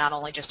 not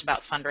only just about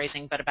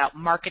fundraising, but about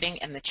marketing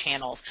and the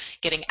channels,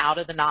 getting out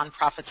of the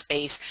nonprofit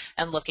space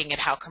and looking at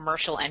how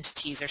commercial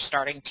entities are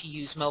starting to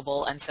use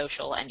mobile and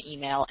social and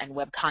email and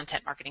web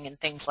content marketing and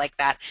things like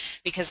that,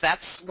 because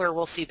that's where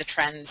we'll see the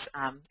trends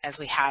as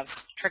we have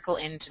trickle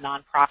into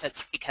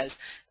nonprofits, because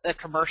the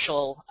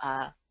commercial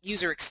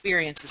user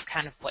experience is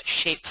kind of what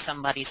shapes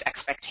somebody's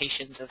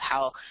expectations of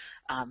how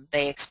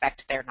they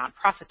expect their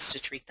nonprofits to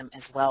treat them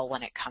as well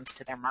when it comes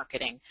to their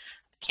marketing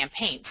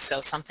campaigns.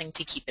 So something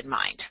to keep in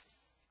mind.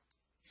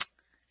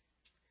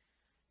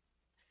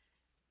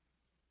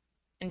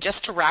 And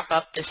just to wrap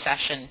up this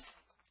section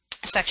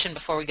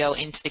before we go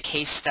into the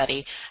case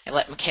study, I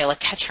let Mikaela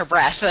catch her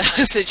breath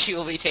so she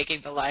will be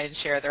taking the lion's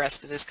share of the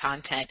rest of this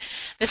content.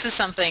 This is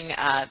something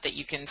that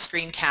you can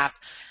screen cap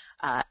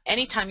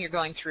anytime you're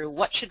going through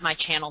what should my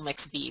channel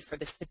mix be for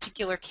this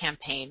particular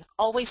campaign.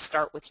 Always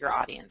start with your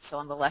audience. So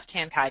on the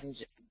left-hand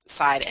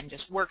side and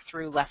just work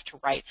through left to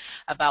right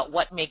about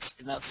what makes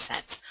the most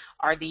sense.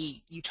 Are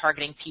you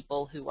targeting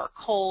people who are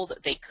cold?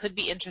 They could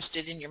be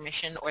interested in your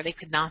mission or they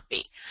could not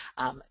be.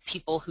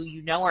 People who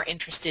you know are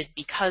interested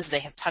because they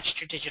have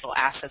touched your digital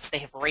assets, they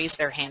have raised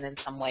their hand in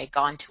some way,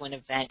 gone to an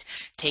event,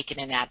 taken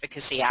an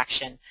advocacy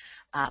action.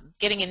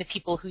 Getting into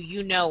people who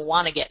you know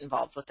want to get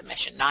involved with the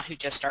mission, not who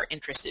just are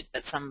interested,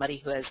 but somebody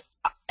who has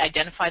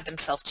identified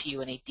themselves to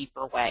you in a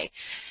deeper way.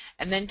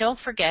 And then don't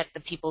forget the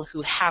people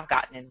who have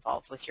gotten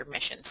involved with your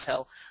mission.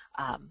 So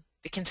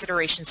the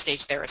consideration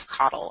stage there is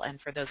coddle. And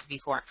for those of you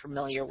who aren't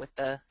familiar with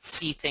the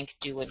see, think,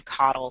 do, and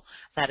coddle,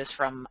 that is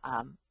from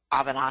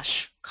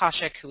Avinash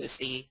Kaushik, who is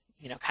the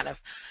kind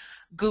of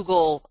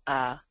Google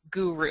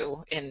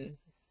guru in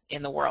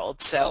the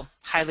world. So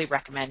highly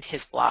recommend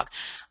his blog.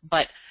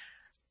 But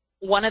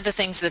one of the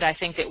things that I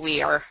think that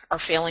we are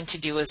failing to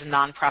do as a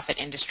nonprofit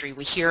industry,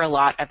 we hear a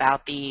lot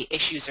about the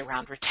issues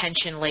around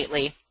retention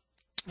lately.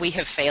 We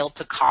have failed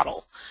to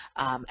coddle,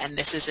 and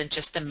this isn't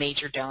just the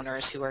major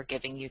donors who are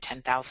giving you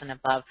 $10,000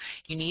 above.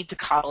 You need to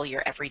coddle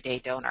your everyday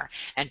donor,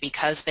 and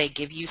because they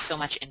give you so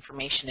much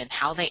information in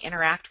how they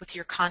interact with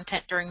your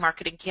content during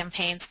marketing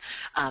campaigns,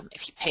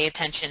 if you pay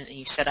attention and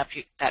you set up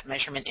that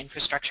measurement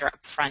infrastructure up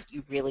front,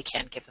 you really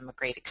can give them a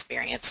great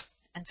experience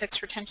and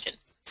fix retention.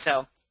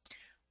 So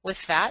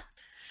with that,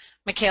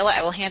 Mikaela,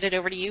 I will hand it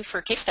over to you for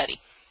a case study.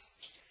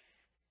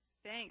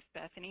 Thanks,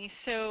 Bethany.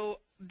 So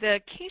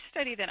the case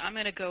study that I'm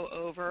going to go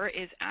over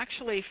is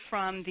actually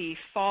from the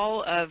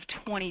fall of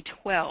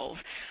 2012.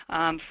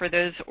 For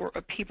those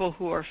people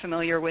who are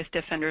familiar with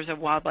Defenders of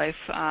Wildlife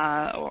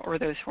or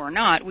those who are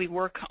not, we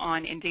work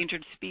on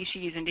endangered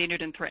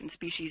and threatened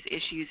species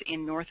issues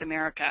in North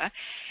America.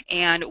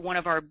 And one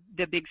of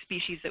the big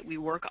species that we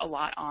work a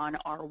lot on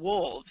are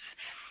wolves.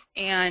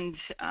 And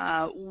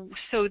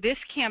so this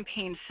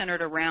campaign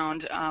centered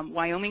around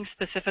Wyoming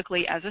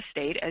specifically as a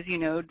state. As you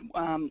know,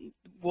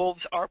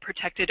 wolves are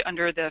protected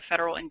under the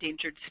Federal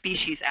Endangered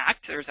Species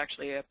Act. There's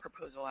actually a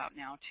proposal out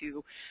now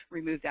to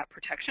remove that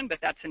protection, but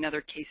that's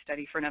another case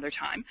study for another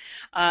time.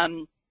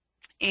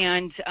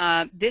 And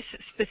this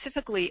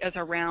specifically is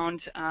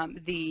around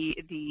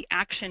the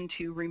action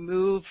to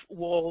remove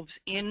wolves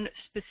in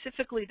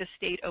specifically the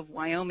state of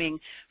Wyoming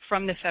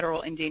from the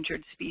Federal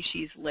Endangered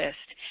Species list,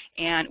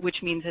 and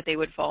which means that they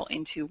would fall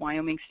into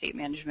Wyoming state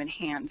management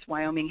hands.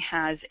 Wyoming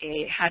had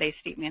a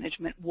state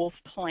management wolf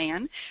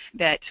plan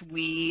that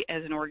we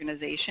as an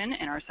organization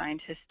and our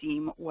scientist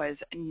team was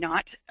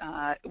not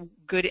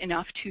good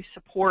enough to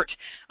support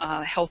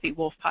healthy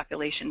wolf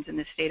populations in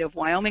the state of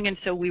Wyoming, and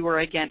so we were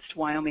against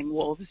Wyoming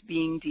wolves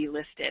being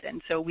delisted.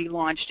 And so we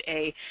launched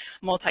a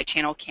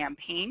multi-channel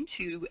campaign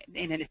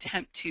in an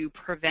attempt to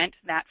prevent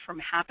that from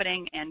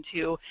happening and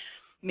to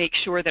make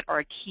sure that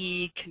our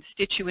key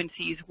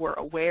constituencies were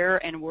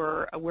aware and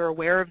we're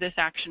aware of this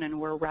action,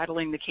 and we're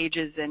rattling the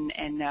cages and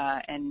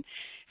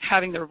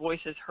having their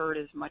voices heard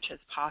as much as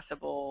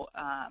possible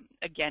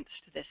against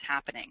this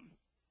happening.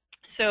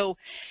 So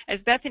as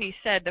Bethany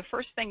said, the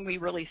first thing we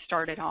really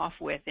started off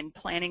with in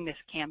planning this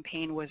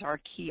campaign was our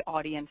key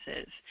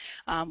audiences.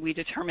 We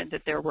determined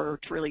that there were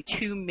really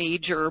two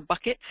major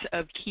buckets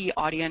of key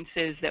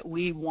audiences that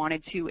we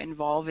wanted to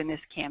involve in this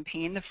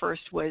campaign. The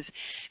first was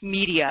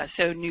media,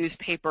 so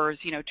newspapers,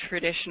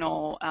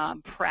 traditional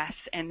press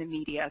and the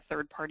media,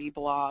 third-party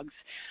blogs,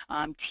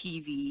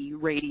 TV,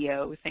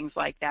 radio, things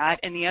like that.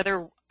 And the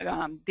other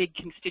big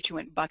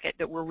constituent bucket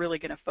that we're really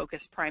going to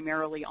focus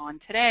primarily on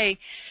today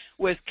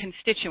was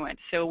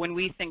constituents. So when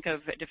we think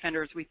of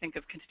Defenders, we think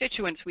of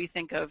constituents, we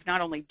think of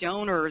not only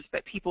donors,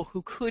 but people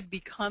who could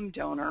become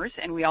donors,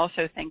 and we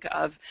also think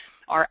of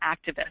our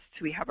activists.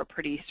 We have a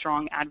pretty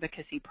strong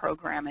advocacy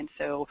program, and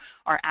so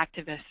our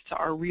activists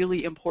are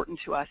really important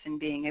to us in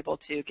being able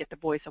to get the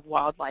voice of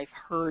wildlife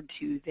heard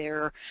to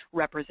their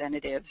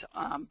representatives,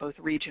 both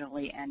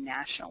regionally and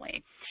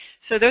nationally.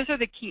 So those are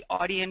the key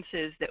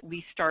audiences that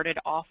we started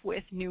off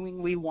with,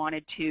 knowing we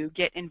wanted to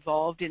get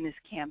involved in this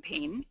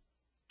campaign.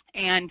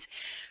 And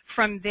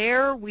from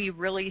there, we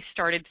really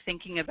started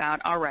thinking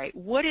about, all right,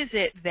 what is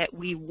it that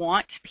we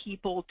want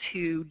people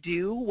to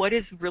do? What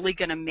is really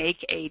going to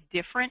make a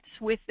difference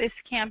with this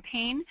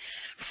campaign?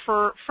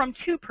 From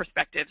two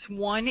perspectives.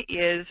 One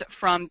is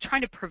from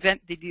trying to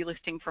prevent the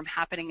delisting from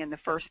happening in the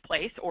first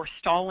place, or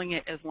stalling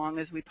it as long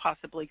as we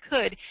possibly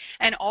could,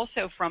 and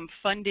also from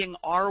funding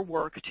our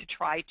work to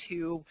try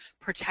to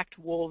protect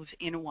wolves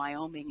in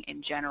Wyoming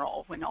in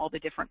general, in all the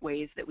different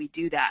ways that we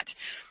do that.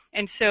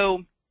 And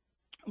so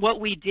what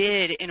we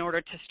did in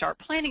order to start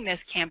planning this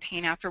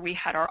campaign after we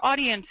had our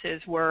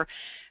audiences were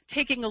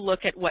taking a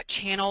look at what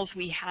channels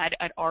we had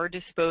at our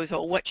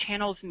disposal, what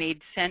channels made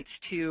sense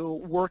to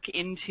work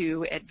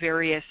into at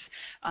various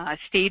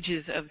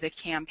stages of the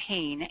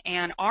campaign.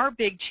 And our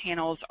big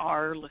channels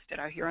are listed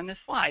out here on this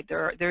slide.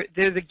 They're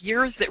the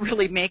gears that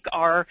really make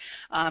our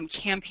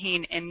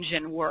campaign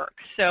engine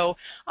work. So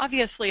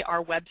obviously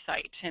our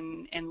website,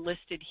 and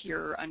listed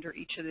here under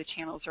each of the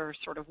channels are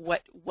sort of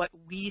what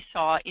we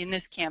saw in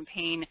this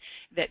campaign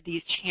that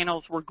these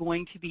channels were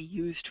going to be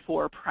used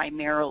for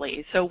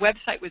primarily. So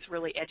website was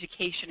really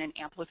education and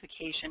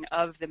amplification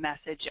of the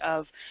message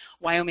of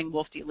Wyoming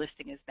wolf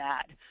delisting is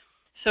bad.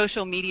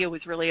 Social media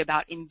was really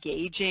about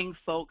engaging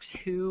folks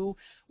who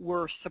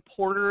were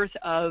supporters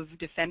of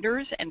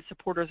defenders and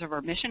supporters of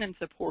our mission and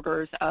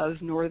supporters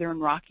of Northern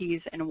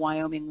Rockies and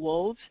Wyoming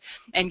wolves,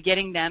 and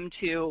getting them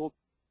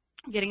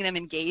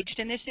engaged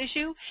in this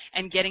issue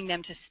and getting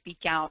them to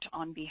speak out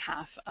on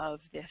behalf of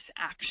this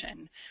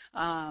action,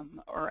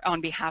 or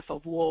on behalf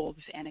of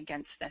wolves and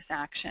against this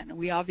action.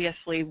 We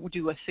obviously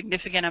do a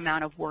significant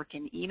amount of work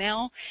in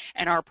email,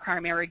 and our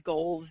primary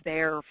goals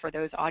there for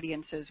those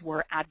audiences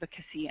were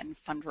advocacy and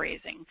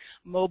fundraising.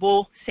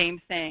 Mobile, same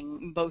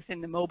thing, both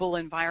in the mobile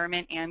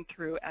environment and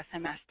through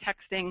SMS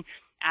texting.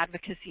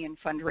 Advocacy and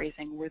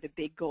fundraising were the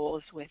big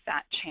goals with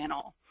that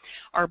channel.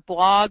 Our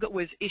blog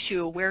was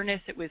issue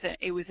awareness. It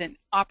was an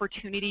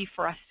opportunity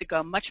for us to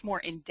go much more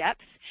in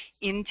depth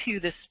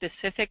into the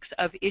specifics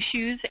of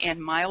issues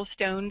and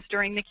milestones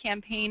during the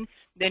campaign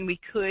than we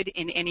could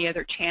in any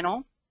other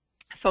channel.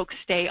 Folks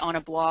stay on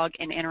a blog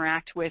and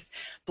interact with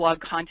blog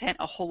content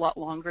a whole lot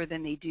longer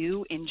than they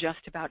do in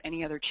just about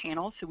any other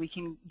channel, so we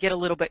can get a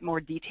little bit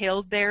more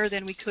detailed there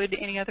than we could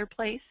any other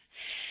place.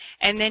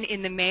 And then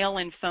in the mail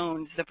and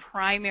phones, the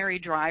primary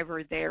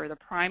driver there, the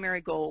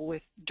primary goal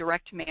with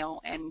direct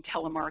mail and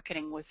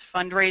telemarketing was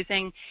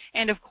fundraising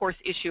and, of course,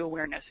 issue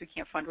awareness. We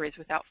can't fundraise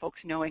without folks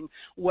knowing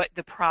what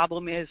the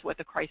problem is, what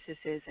the crisis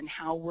is, and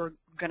how we're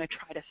going to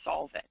try to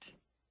solve it.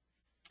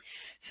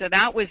 So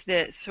that was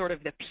the sort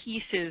of the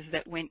pieces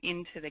that went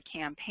into the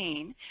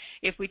campaign.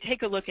 If we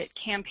take a look at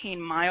campaign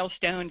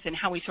milestones and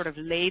how we sort of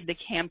laid the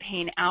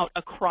campaign out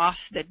across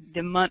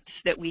the months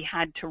that we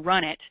had to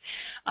run it,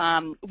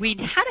 we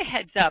had a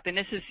heads up, and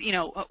this is,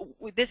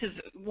 this is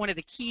one of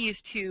the keys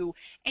to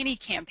any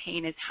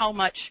campaign, is how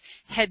much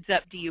heads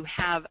up do you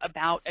have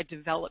about a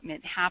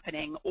development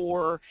happening,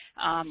 or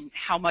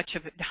how much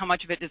of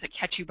it does it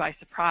catch you by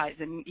surprise?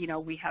 And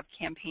we have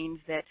campaigns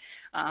that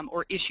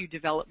or issue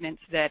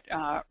developments that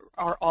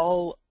are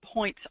all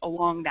points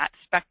along that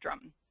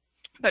spectrum.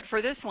 But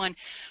for this one,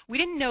 we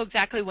didn't know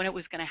exactly when it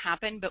was going to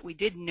happen, but we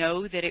did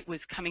know that it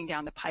was coming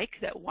down the pike,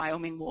 that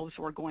Wyoming wolves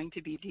were going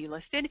to be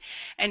delisted.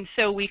 And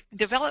so we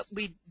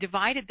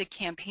divided the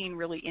campaign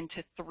really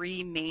into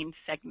three main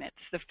segments.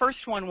 The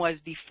first one was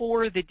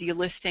before the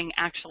delisting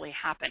actually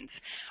happens.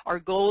 Our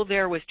goal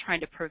there was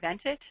trying to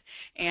prevent it,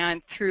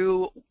 and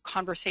through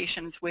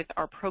conversations with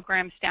our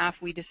program staff,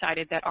 we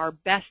decided that our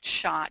best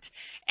shot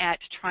at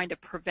trying to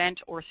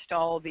prevent or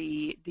stall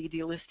the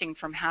delisting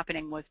from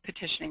happening was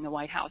petitioning the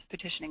White House,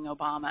 petitioning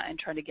Obama, and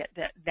trying to get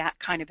that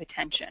kind of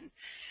attention.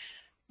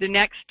 The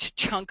next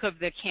chunk of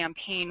the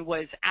campaign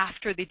was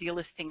after the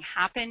delisting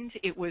happened.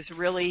 It was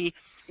really,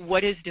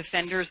 what is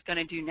Defenders going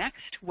to do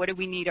next? What do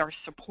we need our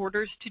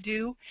supporters to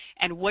do?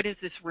 And what does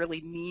this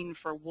really mean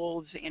for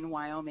wolves in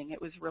Wyoming?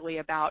 It was really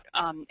about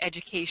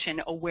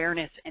education,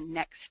 awareness, and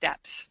next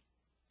steps.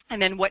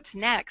 And then what's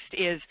next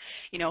is,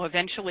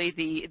 eventually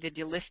the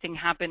delisting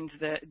happens,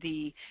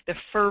 the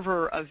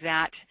fervor of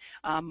that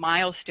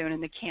milestone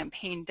in the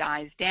campaign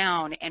dies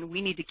down, and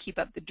we need to keep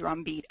up the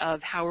drumbeat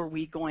of how are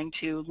we going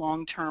to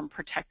long-term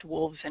protect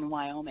wolves in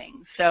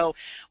Wyoming. So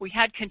we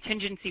had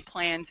contingency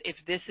plans if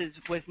this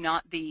was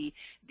not the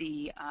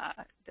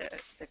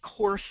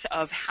course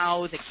of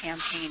how the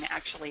campaign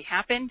actually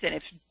happened, and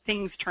if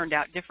things turned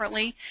out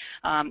differently.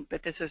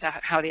 But this is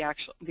how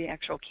the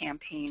actual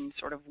campaign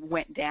sort of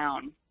went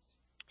down.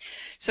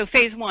 So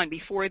phase one,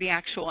 before the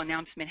actual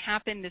announcement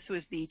happened, this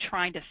was the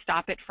trying to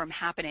stop it from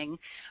happening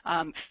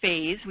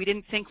phase. We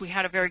didn't think we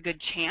had a very good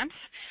chance,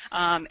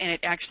 and it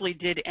actually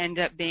did end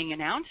up being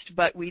announced,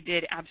 but we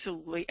did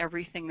absolutely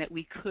everything that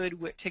we could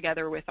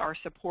together with our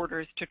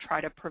supporters to try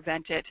to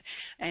prevent it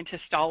and to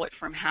stall it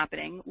from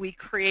happening. We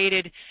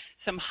created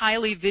some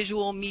highly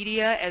visual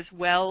media, as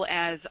well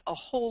as a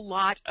whole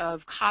lot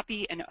of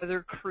copy and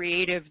other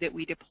creative that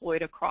we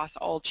deployed across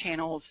all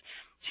channels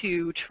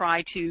to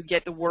try to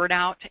get the word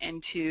out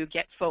and to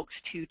get folks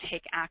to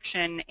take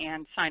action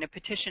and sign a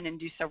petition and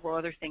do several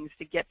other things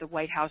to get the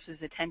White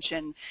House's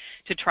attention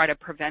to try to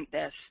prevent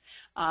this.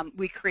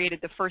 We created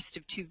the first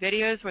of two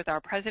videos with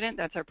our president,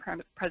 that's our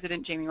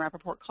President Jamie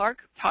Rappaport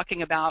Clark,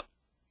 talking about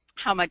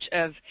how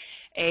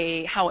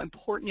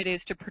important it is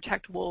to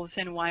protect wolves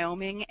in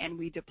Wyoming, and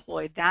we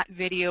deployed that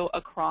video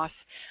across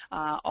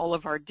all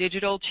of our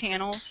digital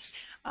channels.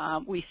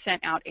 We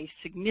sent out a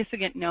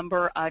significant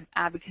number of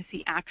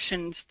advocacy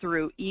actions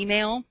through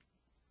email,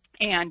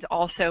 and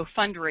also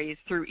fundraise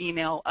through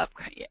email up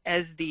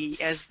as the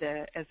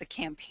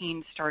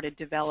campaign started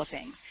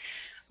developing.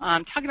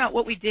 Talking about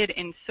what we did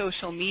in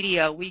social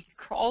media, we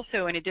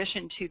also, in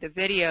addition to the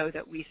video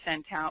that we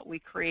sent out, we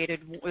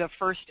created the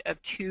first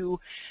of 2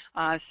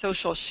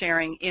 social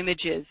sharing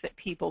images that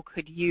people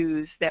could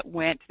use that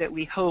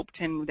we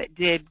hoped and that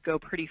did go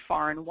pretty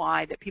far and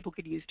wide, that people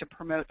could use to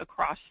promote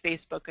across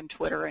Facebook and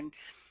Twitter and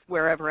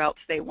wherever else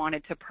they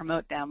wanted to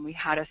promote them. We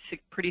had a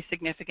pretty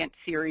significant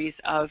series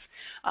of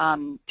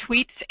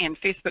tweets and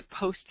Facebook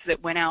posts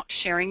that went out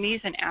sharing these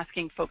and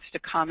asking folks to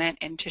comment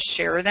and to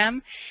share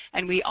them.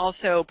 And we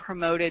also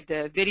promoted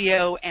the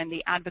video and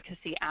the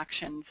advocacy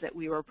actions that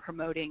we were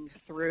promoting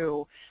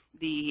through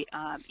the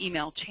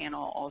email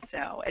channel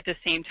also. At the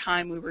same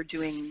time, we were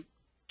doing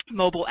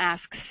mobile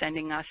asks,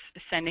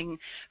 sending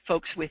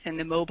folks within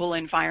the mobile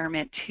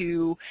environment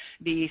to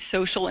the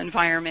social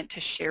environment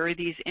to share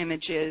these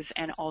images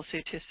and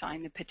also to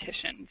sign the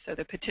petition. So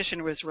the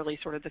petition was really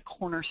sort of the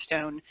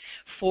cornerstone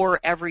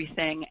for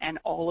everything, and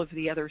all of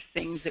the other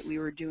things that we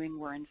were doing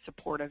were in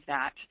support of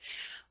that.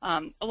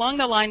 Along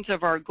the lines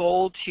of our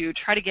goal to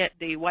try to get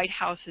the White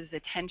House's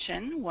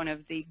attention, one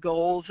of the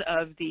goals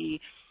of the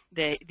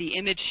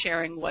image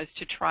sharing was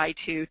to try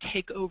to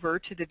take over,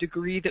 to the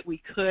degree that we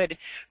could,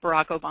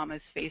 Barack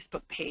Obama's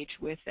Facebook page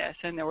with this.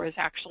 And there was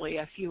actually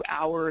a few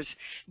hours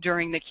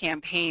during the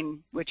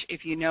campaign, which,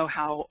 if you know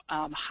how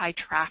high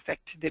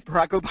trafficked that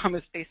Barack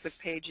Obama's Facebook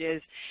page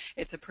is,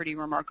 it's a pretty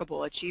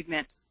remarkable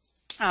achievement.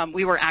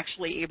 We were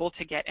actually able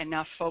to get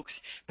enough folks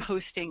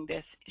posting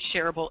this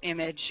shareable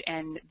image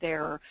and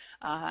their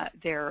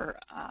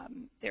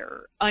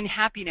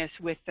unhappiness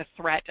with the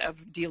threat of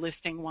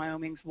delisting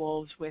Wyoming's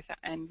wolves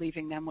and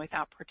leaving them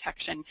without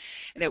protection,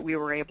 that we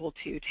were able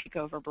to take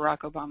over Barack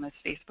Obama's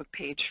Facebook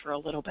page for a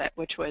little bit,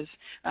 which was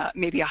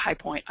maybe a high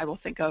point I will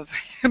think of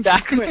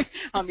back when,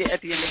 at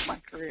the end of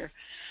my career.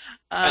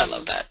 I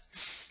love that.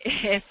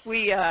 If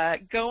we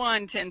go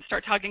on and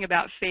start talking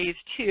about phase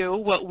 2,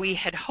 what we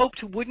had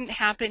hoped wouldn't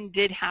happen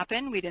did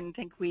happen. We didn't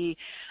think we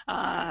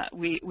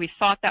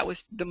thought that was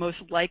the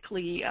most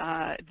likely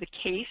the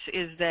case,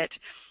 is that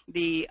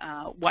the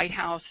White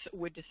House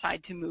would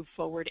decide to move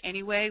forward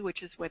anyway,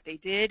 which is what they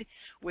did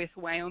with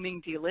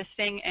Wyoming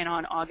delisting. And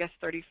on August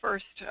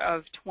 31st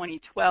of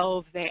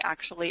 2012, they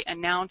actually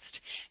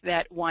announced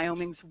that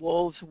Wyoming's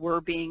wolves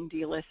were being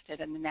delisted,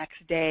 and the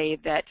next day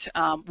that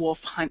wolf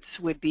hunts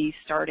would be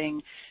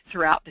starting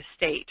throughout the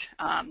state,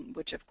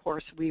 which of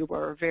course we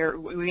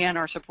and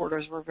our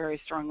supporters were very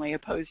strongly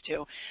opposed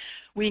to.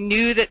 We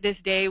knew that this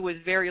day was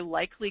very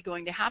likely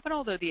going to happen,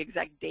 although the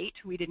exact date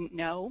we didn't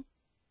know.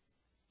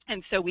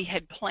 And so we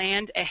had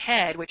planned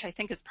ahead, which I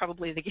think is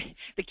probably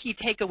the key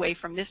takeaway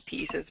from this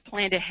piece, is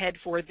planned ahead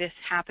for this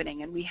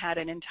happening. And we had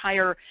an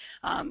entire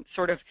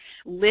sort of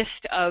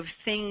list of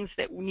things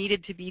that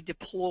needed to be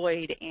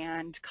deployed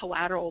and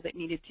collateral that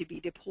needed to be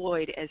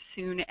deployed as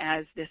soon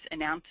as this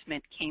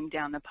announcement came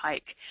down the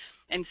pike.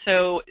 And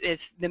so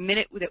the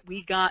minute that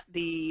we got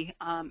the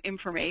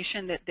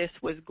information that this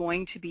was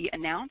going to be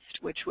announced,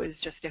 which was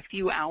just a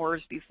few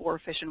hours before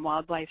Fish and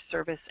Wildlife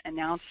Service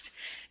announced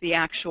the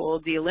actual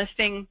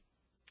delisting,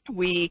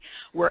 we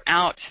were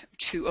out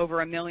to over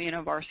 1 million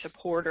of our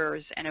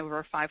supporters and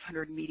over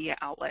 500 media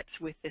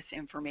outlets with this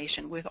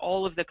information, with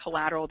all of the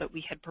collateral that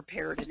we had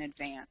prepared in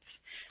advance.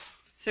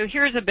 So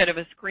here's a bit of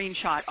a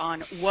screenshot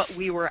on what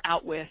we were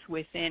out with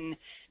within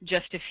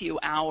just a few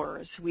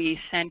hours. We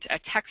sent a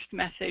text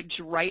message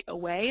right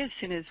away as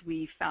soon as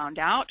we found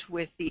out,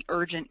 with the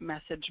urgent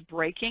message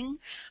breaking.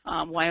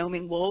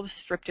 Wyoming wolves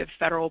stripped of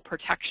federal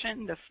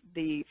protection.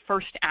 The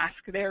first ask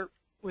there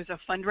was a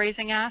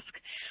fundraising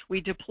ask.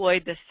 We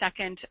deployed the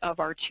second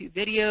of our 2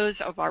 videos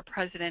of our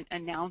president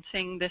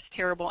announcing this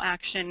terrible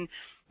action.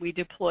 We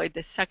deployed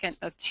the second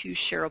of 2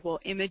 shareable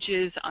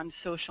images on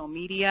social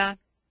media.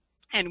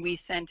 And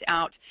we sent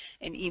out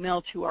an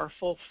email to our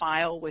full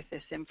file with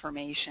this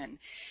information.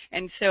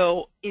 And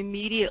so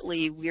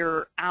immediately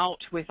we're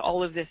out with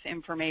all of this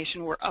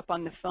information. We're up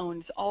on the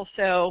phones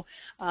also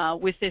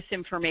with this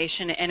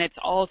information, and it's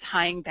all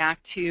tying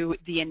back to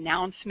the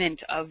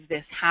announcement of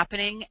this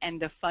happening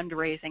and the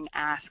fundraising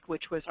ask,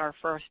 which was our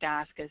first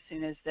ask as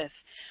soon as this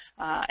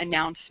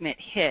announcement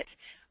hit,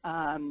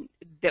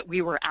 that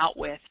we were out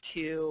with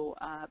to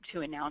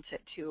announce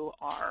it to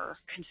our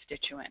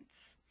constituents.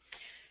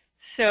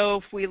 So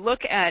if we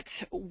look at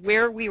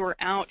where we were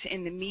out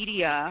in the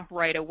media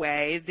right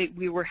away,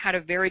 we had a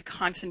very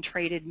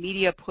concentrated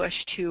media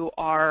push to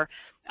our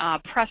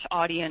press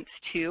audience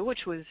too,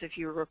 which was, if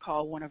you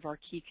recall, one of our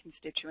key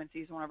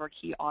constituencies, one of our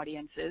key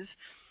audiences.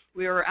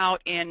 We were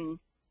out to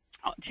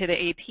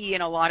the AP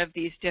and all of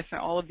these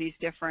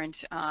different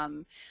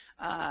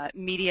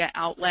media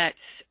outlets,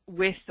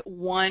 with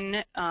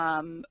one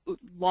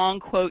long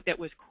quote that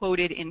was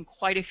quoted in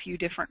quite a few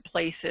different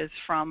places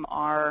from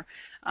our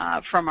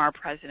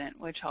president,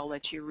 which I'll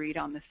let you read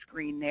on the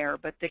screen there.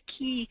 But the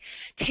key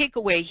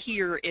takeaway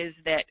here is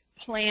that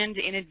planned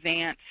in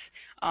advance,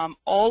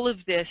 all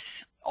of this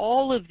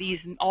all of this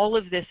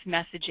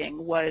messaging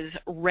was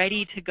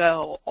ready to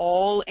go.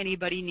 All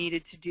anybody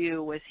needed to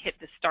do was hit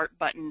the start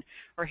button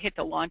or hit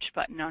the launch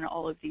button on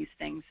all of these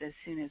things as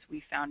soon as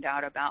we found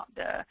out about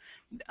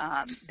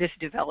this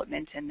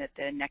development and that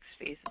the next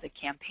phase of the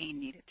campaign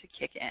needed to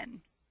kick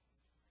in.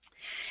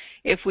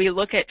 If we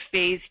look at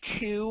phase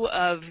 2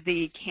 of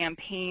the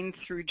campaign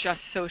through just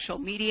social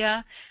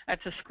media,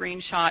 that's a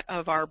screenshot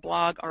of our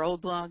blog. Our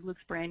old blog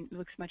looks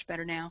much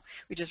better now.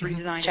 We just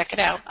redesigned Check it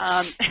out.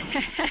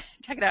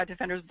 Check it out,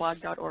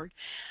 defendersblog.org.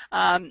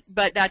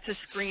 But that's a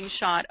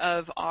screenshot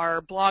of our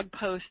blog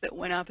post that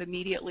went up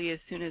immediately as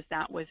soon as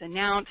that was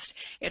announced.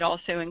 It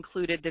also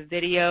included the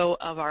video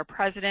of our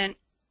president.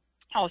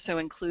 Also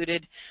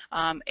included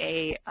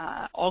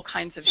all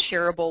kinds of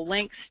shareable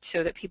links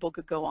so that people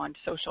could go on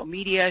social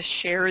media,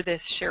 share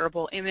this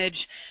shareable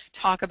image,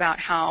 talk about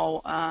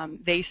how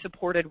they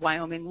supported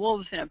Wyoming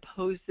wolves and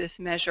opposed this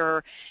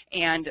measure,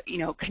 and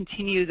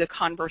continue the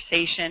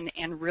conversation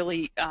and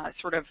really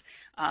sort of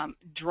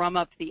drum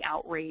up the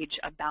outrage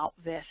about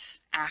this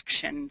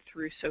action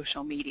through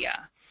social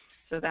media.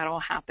 So that all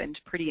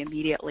happened pretty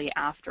immediately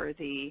after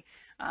the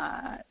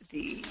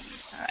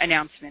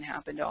announcement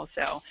happened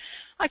also.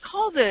 I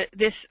call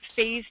this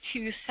phase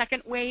 2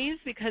 second wave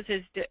because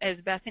as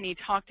Bethany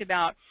talked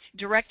about,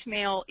 direct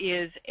mail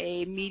is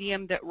a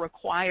medium that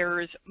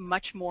requires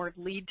much more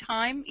lead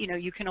time.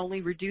 You can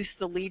only reduce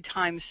the lead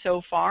time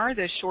so far.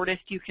 The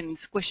shortest you can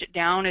squish it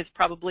down is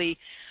probably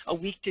a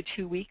week to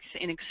 2 weeks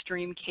in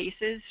extreme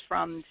cases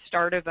from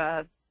start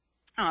of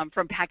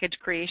from package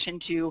creation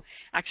to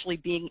actually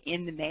being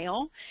in the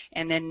mail.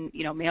 And then,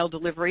 mail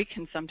delivery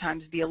can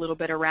sometimes be a little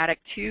bit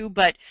erratic too,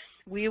 but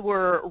we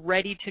were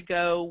ready to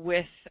go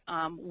with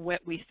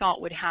what we thought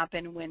would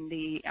happen when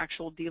the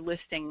actual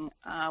delisting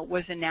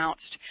was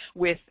announced,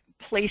 with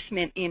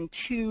placement in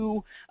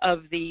 2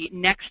 of the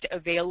next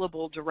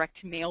available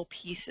direct mail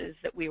pieces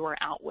that we were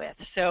out with.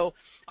 So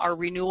our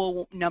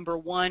renewal number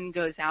 1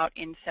 goes out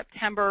in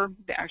September,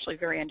 actually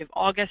very end of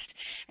August,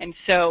 and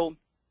so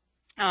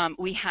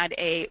we had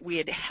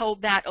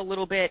held that a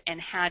little bit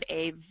and had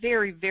a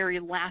very, very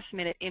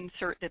last-minute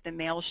insert that the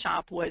mail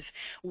shop was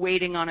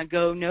waiting on a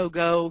go,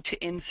 no-go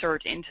to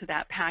insert into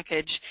that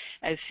package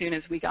as soon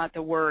as we got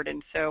the word.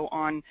 And so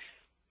on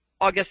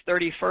August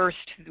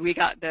 31st, we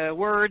got the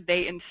word.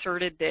 They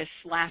inserted this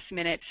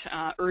last-minute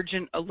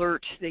urgent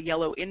alert, the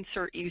yellow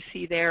insert you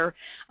see there,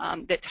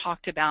 that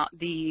talked about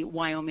the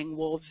Wyoming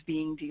wolves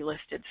being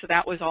delisted. So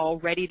that was all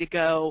ready to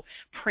go,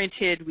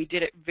 printed. We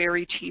did it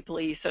very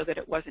cheaply so that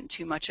it wasn't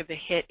too much of a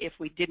hit if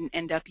we didn't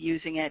end up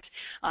using it,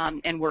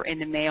 and we're in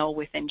the mail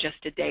within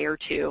just a day or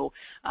two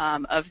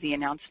of the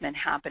announcement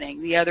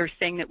happening. The other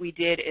thing that we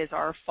did is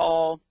our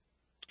fall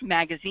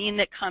magazine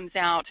that comes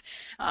out,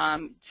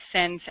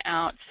 sent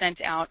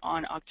out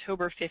on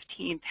October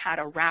 15th, had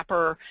a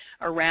wrapper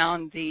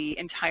around the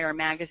entire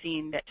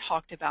magazine that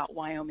talked about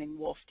Wyoming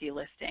wolf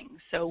delisting.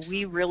 So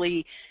we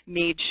really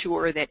made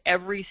sure that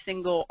every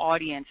single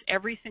audience,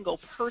 every single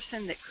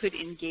person that could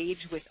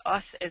engage with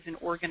us as an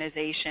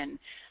organization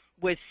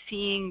was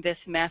seeing this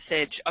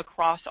message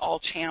across all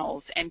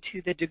channels, and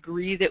to the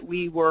degree that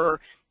we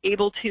were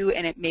able to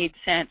and it made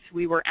sense,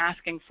 we were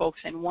asking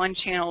folks in one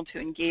channel to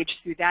engage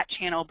through that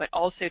channel, but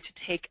also to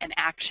take an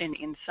action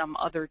in some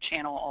other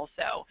channel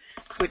also,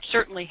 which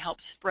certainly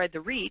helps spread the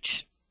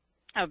reach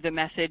of the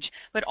message,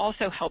 but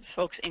also helps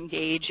folks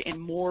engage in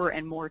more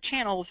and more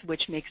channels,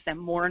 which makes them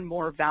more and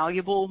more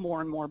valuable, more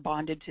and more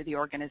bonded to the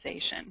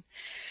organization.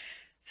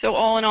 So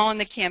all in all in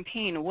the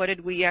campaign, what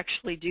did we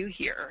actually do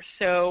here?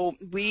 So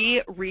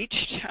we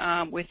reached,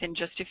 within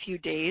just a few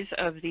days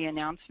of the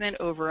announcement,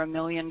 over 1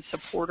 million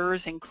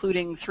supporters,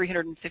 including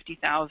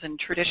 350,000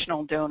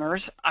 traditional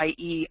donors,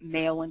 i.e.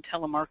 mail and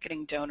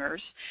telemarketing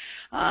donors,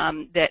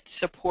 that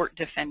support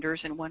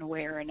Defenders in one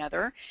way or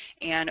another,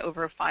 and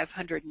over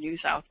 500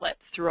 news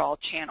outlets through all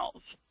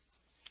channels.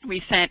 We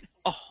sent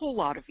a whole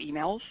lot of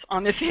emails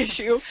on this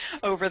issue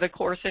over the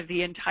course of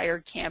the entire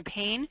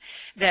campaign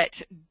that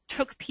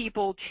took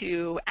people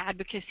to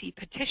advocacy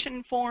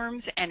petition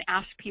forms and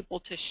asked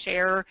people to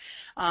share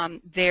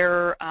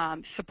their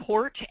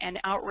support and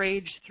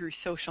outrage through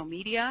social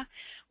media.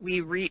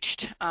 We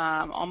reached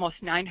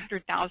almost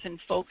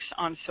 900,000 folks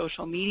on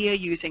social media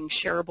using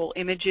shareable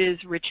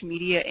images, rich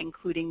media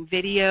including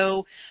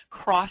video,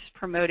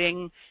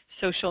 cross-promoting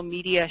social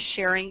media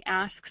sharing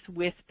asks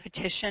with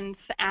petitions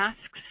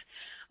asks.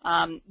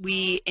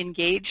 We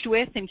engaged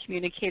with and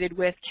communicated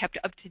with, kept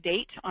up to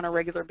date on a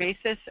regular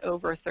basis,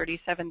 over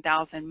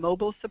 37,000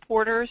 mobile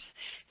supporters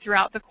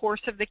throughout the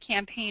course of the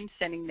campaign,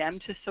 sending them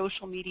to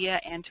social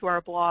media and to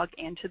our blog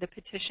and to the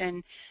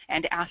petition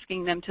and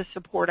asking them to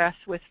support us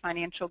with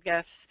financial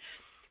gifts.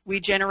 We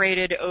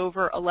generated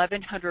over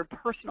 1,100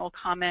 personal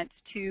comments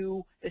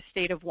to the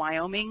state of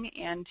Wyoming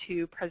and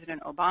to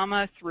President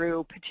Obama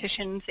through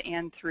petitions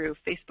and through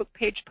Facebook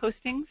page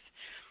postings.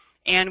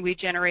 And we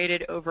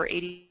generated over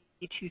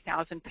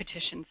 82,000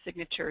 petition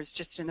signatures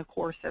just in the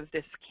course of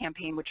this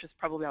campaign, which was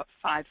probably about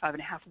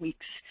 5.5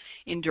 weeks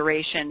in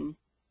duration.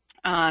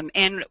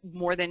 And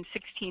more than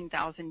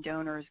 16,000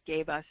 donors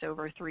gave us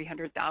over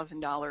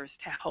 $300,000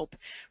 to help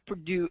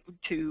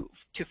to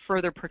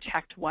further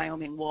protect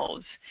Wyoming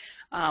wolves.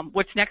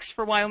 What's next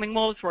for Wyoming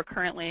wolves? We're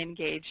currently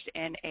engaged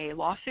in a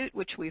lawsuit,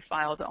 which we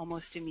filed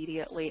almost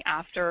immediately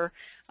after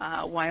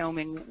the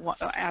Wyoming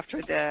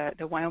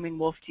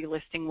wolf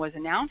delisting was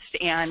announced,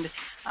 and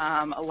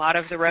a lot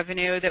of the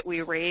revenue that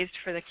we raised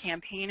for the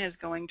campaign is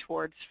going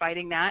towards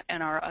fighting that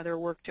and our other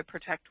work to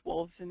protect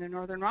wolves in the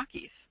Northern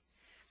Rockies.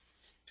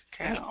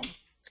 Great.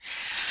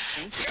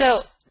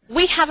 So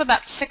we have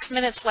about 6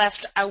 minutes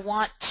left. I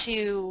want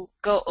to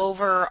go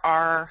over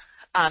our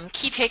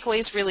key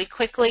takeaways really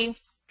quickly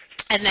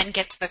and then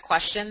get to the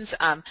questions.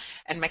 And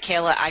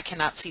Mikaela, I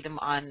cannot see them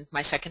on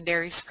my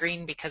secondary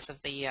screen because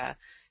of the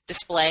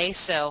display.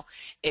 So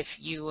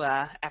if you,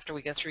 after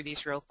we go through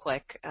these real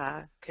quick,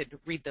 could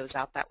read those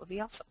out, that would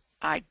be awesome.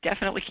 I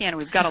definitely can.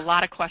 We've got a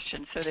lot of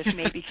questions, so this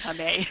may become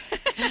a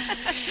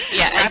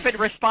rapid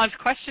response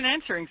question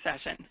answering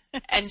session.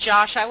 And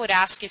Josh, I would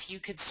ask if you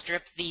could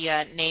strip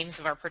the names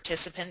of our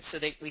participants so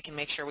that we can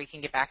make sure we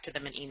can get back to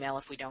them in email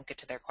if we don't get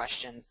to their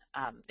question.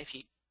 If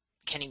you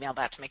can email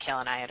that to Mikaela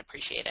and I'd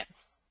appreciate it.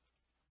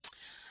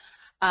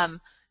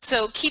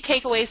 So key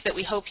takeaways that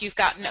we hope you've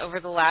gotten over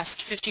the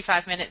last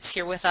 55 minutes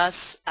here with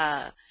us.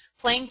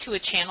 Playing to a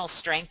channel's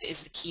strength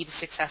is the key to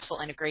successful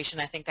integration.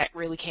 I think that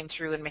really came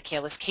through in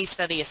Mikaela's case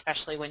study,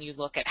 especially when you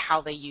look at how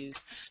they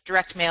use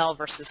direct mail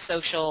versus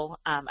social.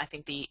 I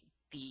think the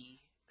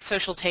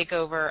social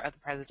takeover of the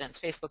president's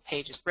Facebook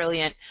page is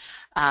brilliant.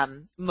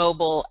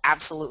 Mobile,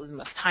 absolutely the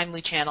most timely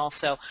channel.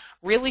 So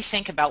really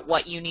think about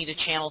what you need a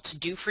channel to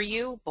do for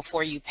you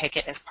before you pick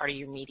it as part of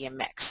your media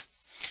mix.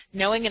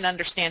 Knowing and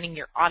understanding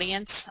your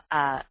audience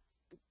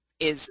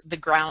is the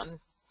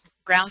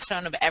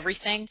groundstone of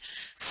everything.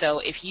 So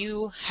if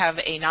you have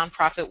a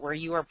nonprofit where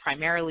you are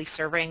primarily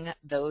serving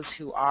those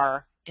who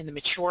are in the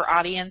mature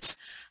audience,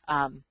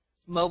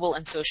 mobile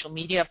and social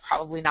media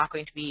probably not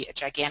going to be a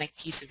gigantic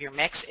piece of your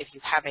mix. If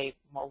you have a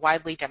more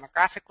widely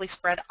demographically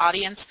spread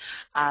audience,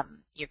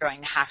 you're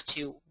going to have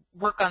to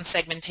work on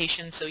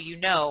segmentation so you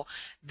know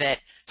that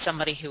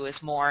somebody who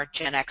is more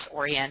Gen X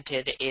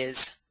oriented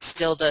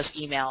still does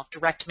email,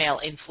 direct mail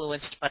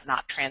influenced but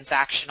not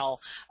transactional,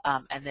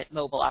 and that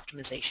mobile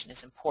optimization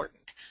is important.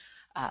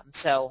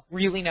 So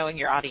really knowing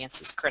your audience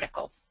is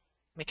critical.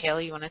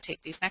 Mikaela, you want to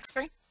take these next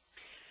three?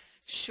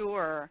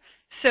 Sure.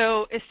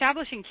 So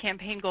establishing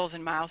campaign goals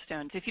and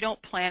milestones. If you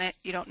don't plan it,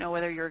 you don't know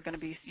whether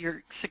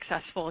you're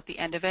successful at the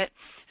end of it.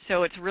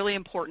 So it's really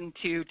important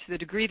to the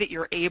degree that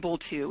you're able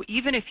to,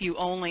 even if you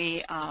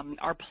only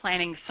are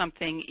planning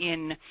something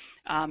in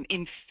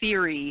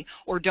theory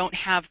or don't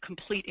have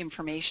complete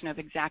information of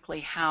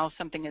exactly how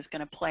something is going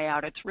to play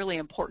out, it's really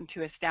important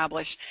to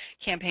establish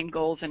campaign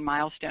goals and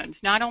milestones.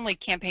 Not only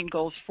campaign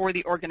goals for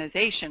the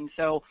organization,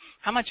 so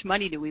how much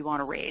money do we want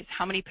to raise?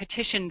 How many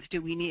petitions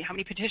do we need? How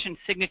many petition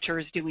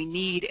signatures do we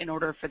need in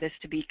order for this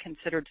to be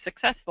considered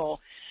successful?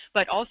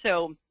 But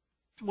also,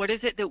 what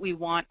is it that we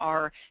want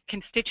our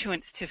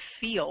constituents to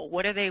feel?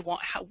 What do they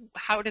want?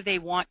 How do they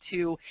want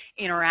to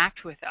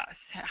interact with us?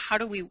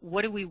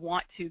 What do we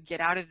want to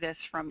get out of this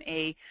from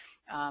a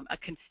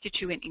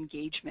constituent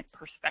engagement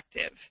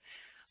perspective?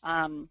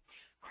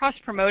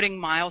 Cross-promoting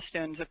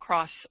milestones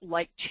across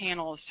like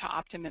channels to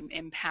optimum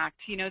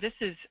impact. You know, this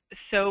is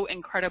so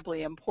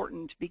incredibly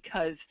important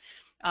because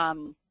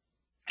in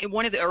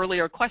one of the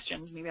earlier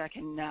questions, maybe I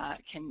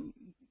can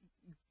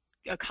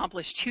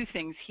accomplish two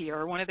things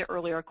here. One of the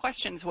earlier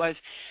questions was,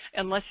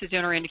 unless the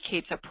donor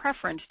indicates a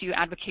preference, do you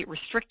advocate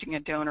restricting a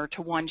donor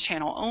to one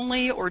channel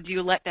only, or do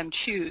you let them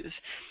choose?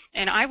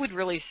 And I would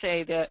really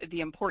say that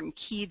the important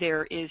key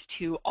there is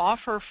to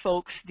offer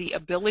folks the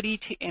ability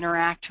to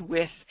interact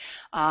with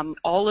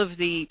all of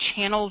the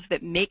channels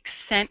that make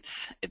sense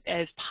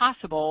as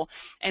possible,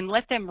 and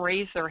let them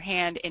raise their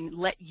hand and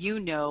let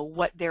you know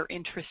what they're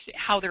interested,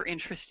 how they're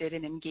interested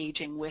in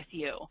engaging with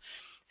you.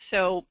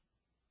 So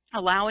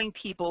allowing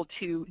people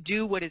to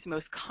do what is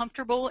most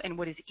comfortable and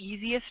what is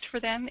easiest for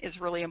them is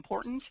really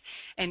important,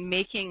 and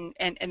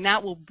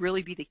that will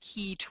really be the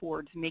key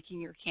towards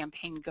making your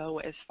campaign go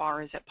as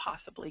far as it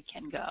possibly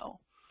can go.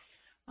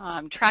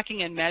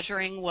 Tracking and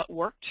measuring what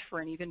worked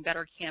for an even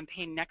better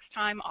campaign next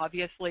time.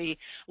 Obviously,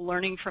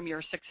 learning from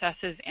your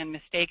successes and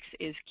mistakes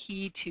is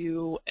key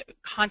to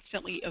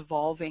constantly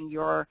evolving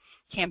your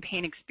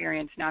campaign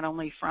experience, not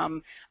only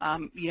from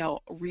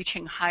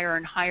reaching higher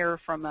and higher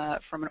from an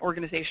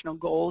organizational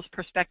goals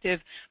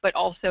perspective, but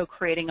also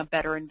creating a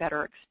better and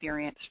better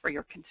experience for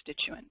your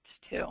constituents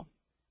too.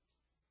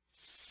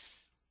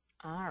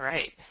 All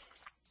right.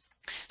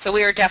 So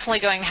we are definitely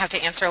going to have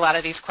to answer a lot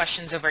of these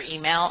questions over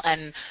email,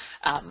 and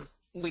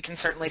we can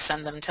certainly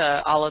send them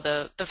to all of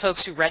the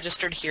folks who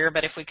registered here,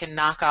 but if we can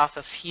knock off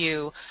a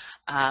few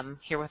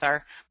here with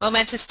our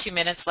momentous 2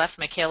 minutes left.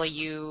 Mikaela,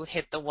 you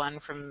hit the one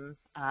from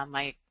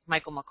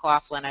Michael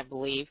McLaughlin, I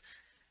believe.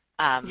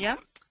 Yeah.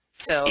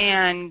 So,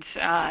 and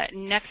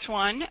next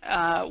one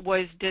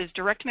was, does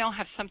direct mail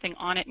have something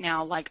on it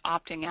now like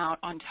opting out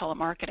on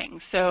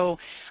telemarketing? So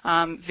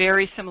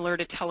very similar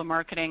to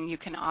telemarketing, you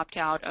can opt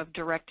out of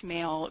direct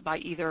mail by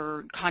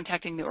either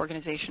contacting the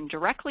organization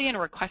directly and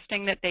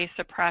requesting that they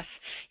suppress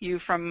you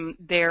from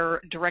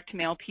their direct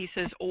mail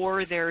pieces,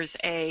 or there's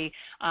a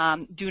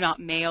do not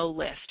mail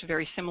list,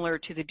 very similar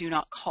to the do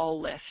not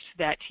call list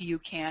that you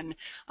can,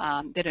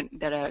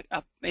 that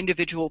a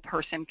individual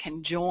person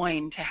can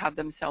join to have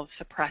themselves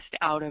suppressed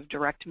out of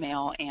direct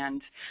mail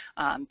and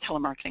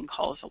telemarketing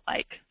calls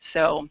alike.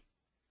 So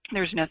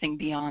there's nothing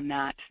beyond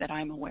that that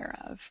I'm aware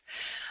of.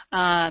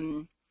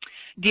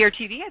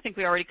 DRTV, I think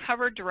we already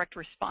covered. Direct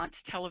response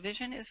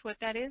television is what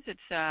that is.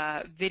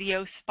 It's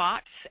video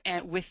spots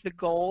with the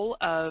goal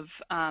of,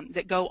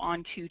 that go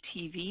onto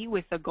TV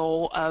with the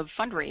goal of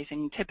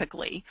fundraising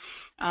typically.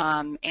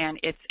 And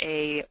it's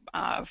a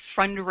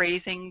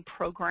fundraising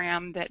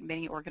program that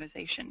many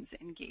organizations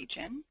engage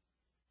in.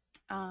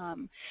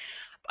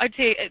 I'd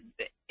say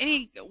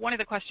one of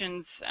the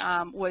questions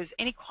was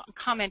any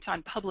comment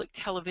on public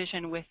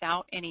television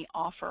without any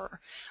offer.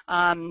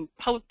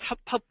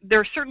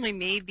 There certainly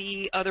may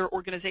be other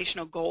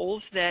organizational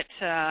goals that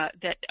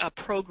that a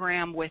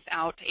program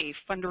without a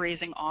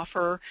fundraising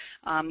offer,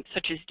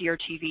 such as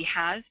DRTV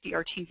has.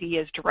 DRTV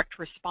is direct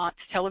response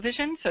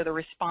television, so the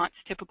response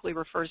typically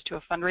refers to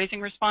a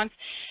fundraising response.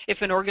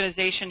 If an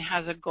organization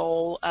has a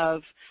goal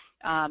of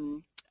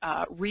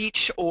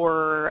reach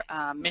or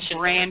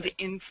brand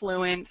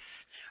influence,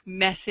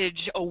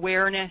 message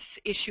awareness,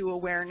 issue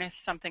awareness,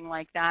 something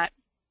like that,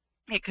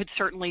 it could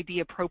certainly be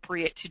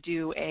appropriate to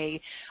do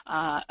a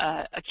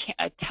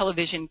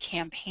television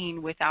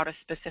campaign without a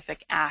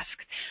specific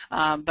ask.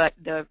 But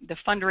the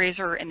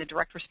fundraiser and the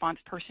direct response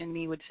person in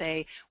me would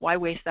say, why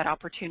waste that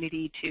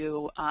opportunity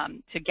to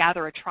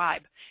gather a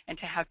tribe and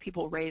to have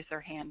people raise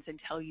their hands and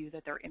tell you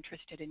that they're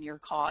interested in your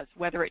cause,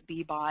 whether it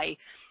be by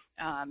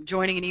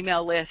joining an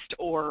email list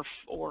or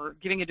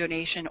giving a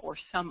donation or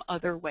some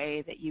other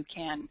way that you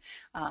can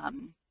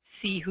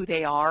see who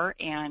they are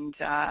and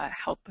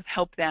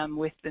help them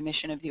with the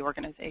mission of the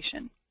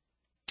organization.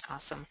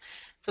 Awesome.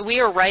 So we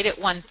are right at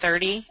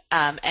 1:30,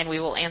 and we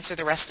will answer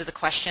the rest of the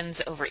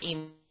questions over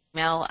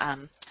email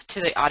to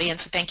the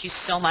audience. So thank you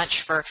so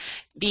much for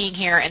being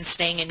here and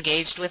staying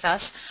engaged with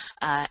us,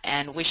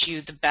 and wish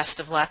you the best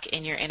of luck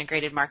in your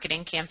integrated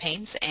marketing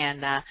campaigns.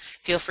 And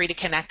feel free to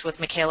connect with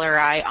Mikaela or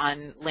I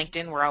on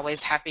LinkedIn. We're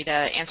always happy to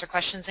answer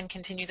questions and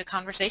continue the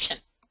conversation.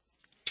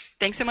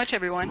 Thanks so much,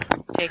 everyone.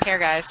 Take care,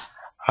 guys.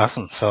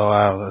 Awesome. So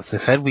as I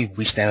said, we've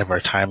reached the end of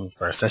our time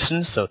for our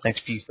session. So thanks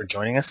for you for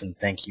joining us, and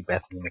thank you,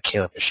 Bethany and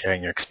Mikaela, for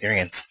sharing your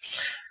experience.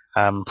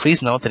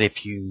 Please note that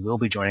if you will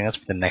be joining us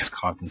for the next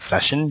conference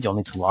session, you'll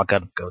need to log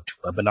out of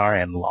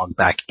GoToWebinar and log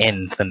back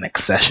in to the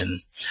next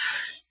session.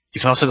 You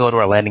can also go to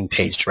our landing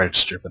page to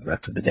register for the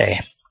rest of the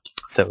day.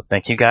 So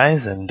thank you,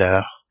 guys, and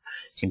you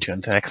can tune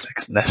in to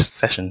the next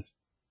session.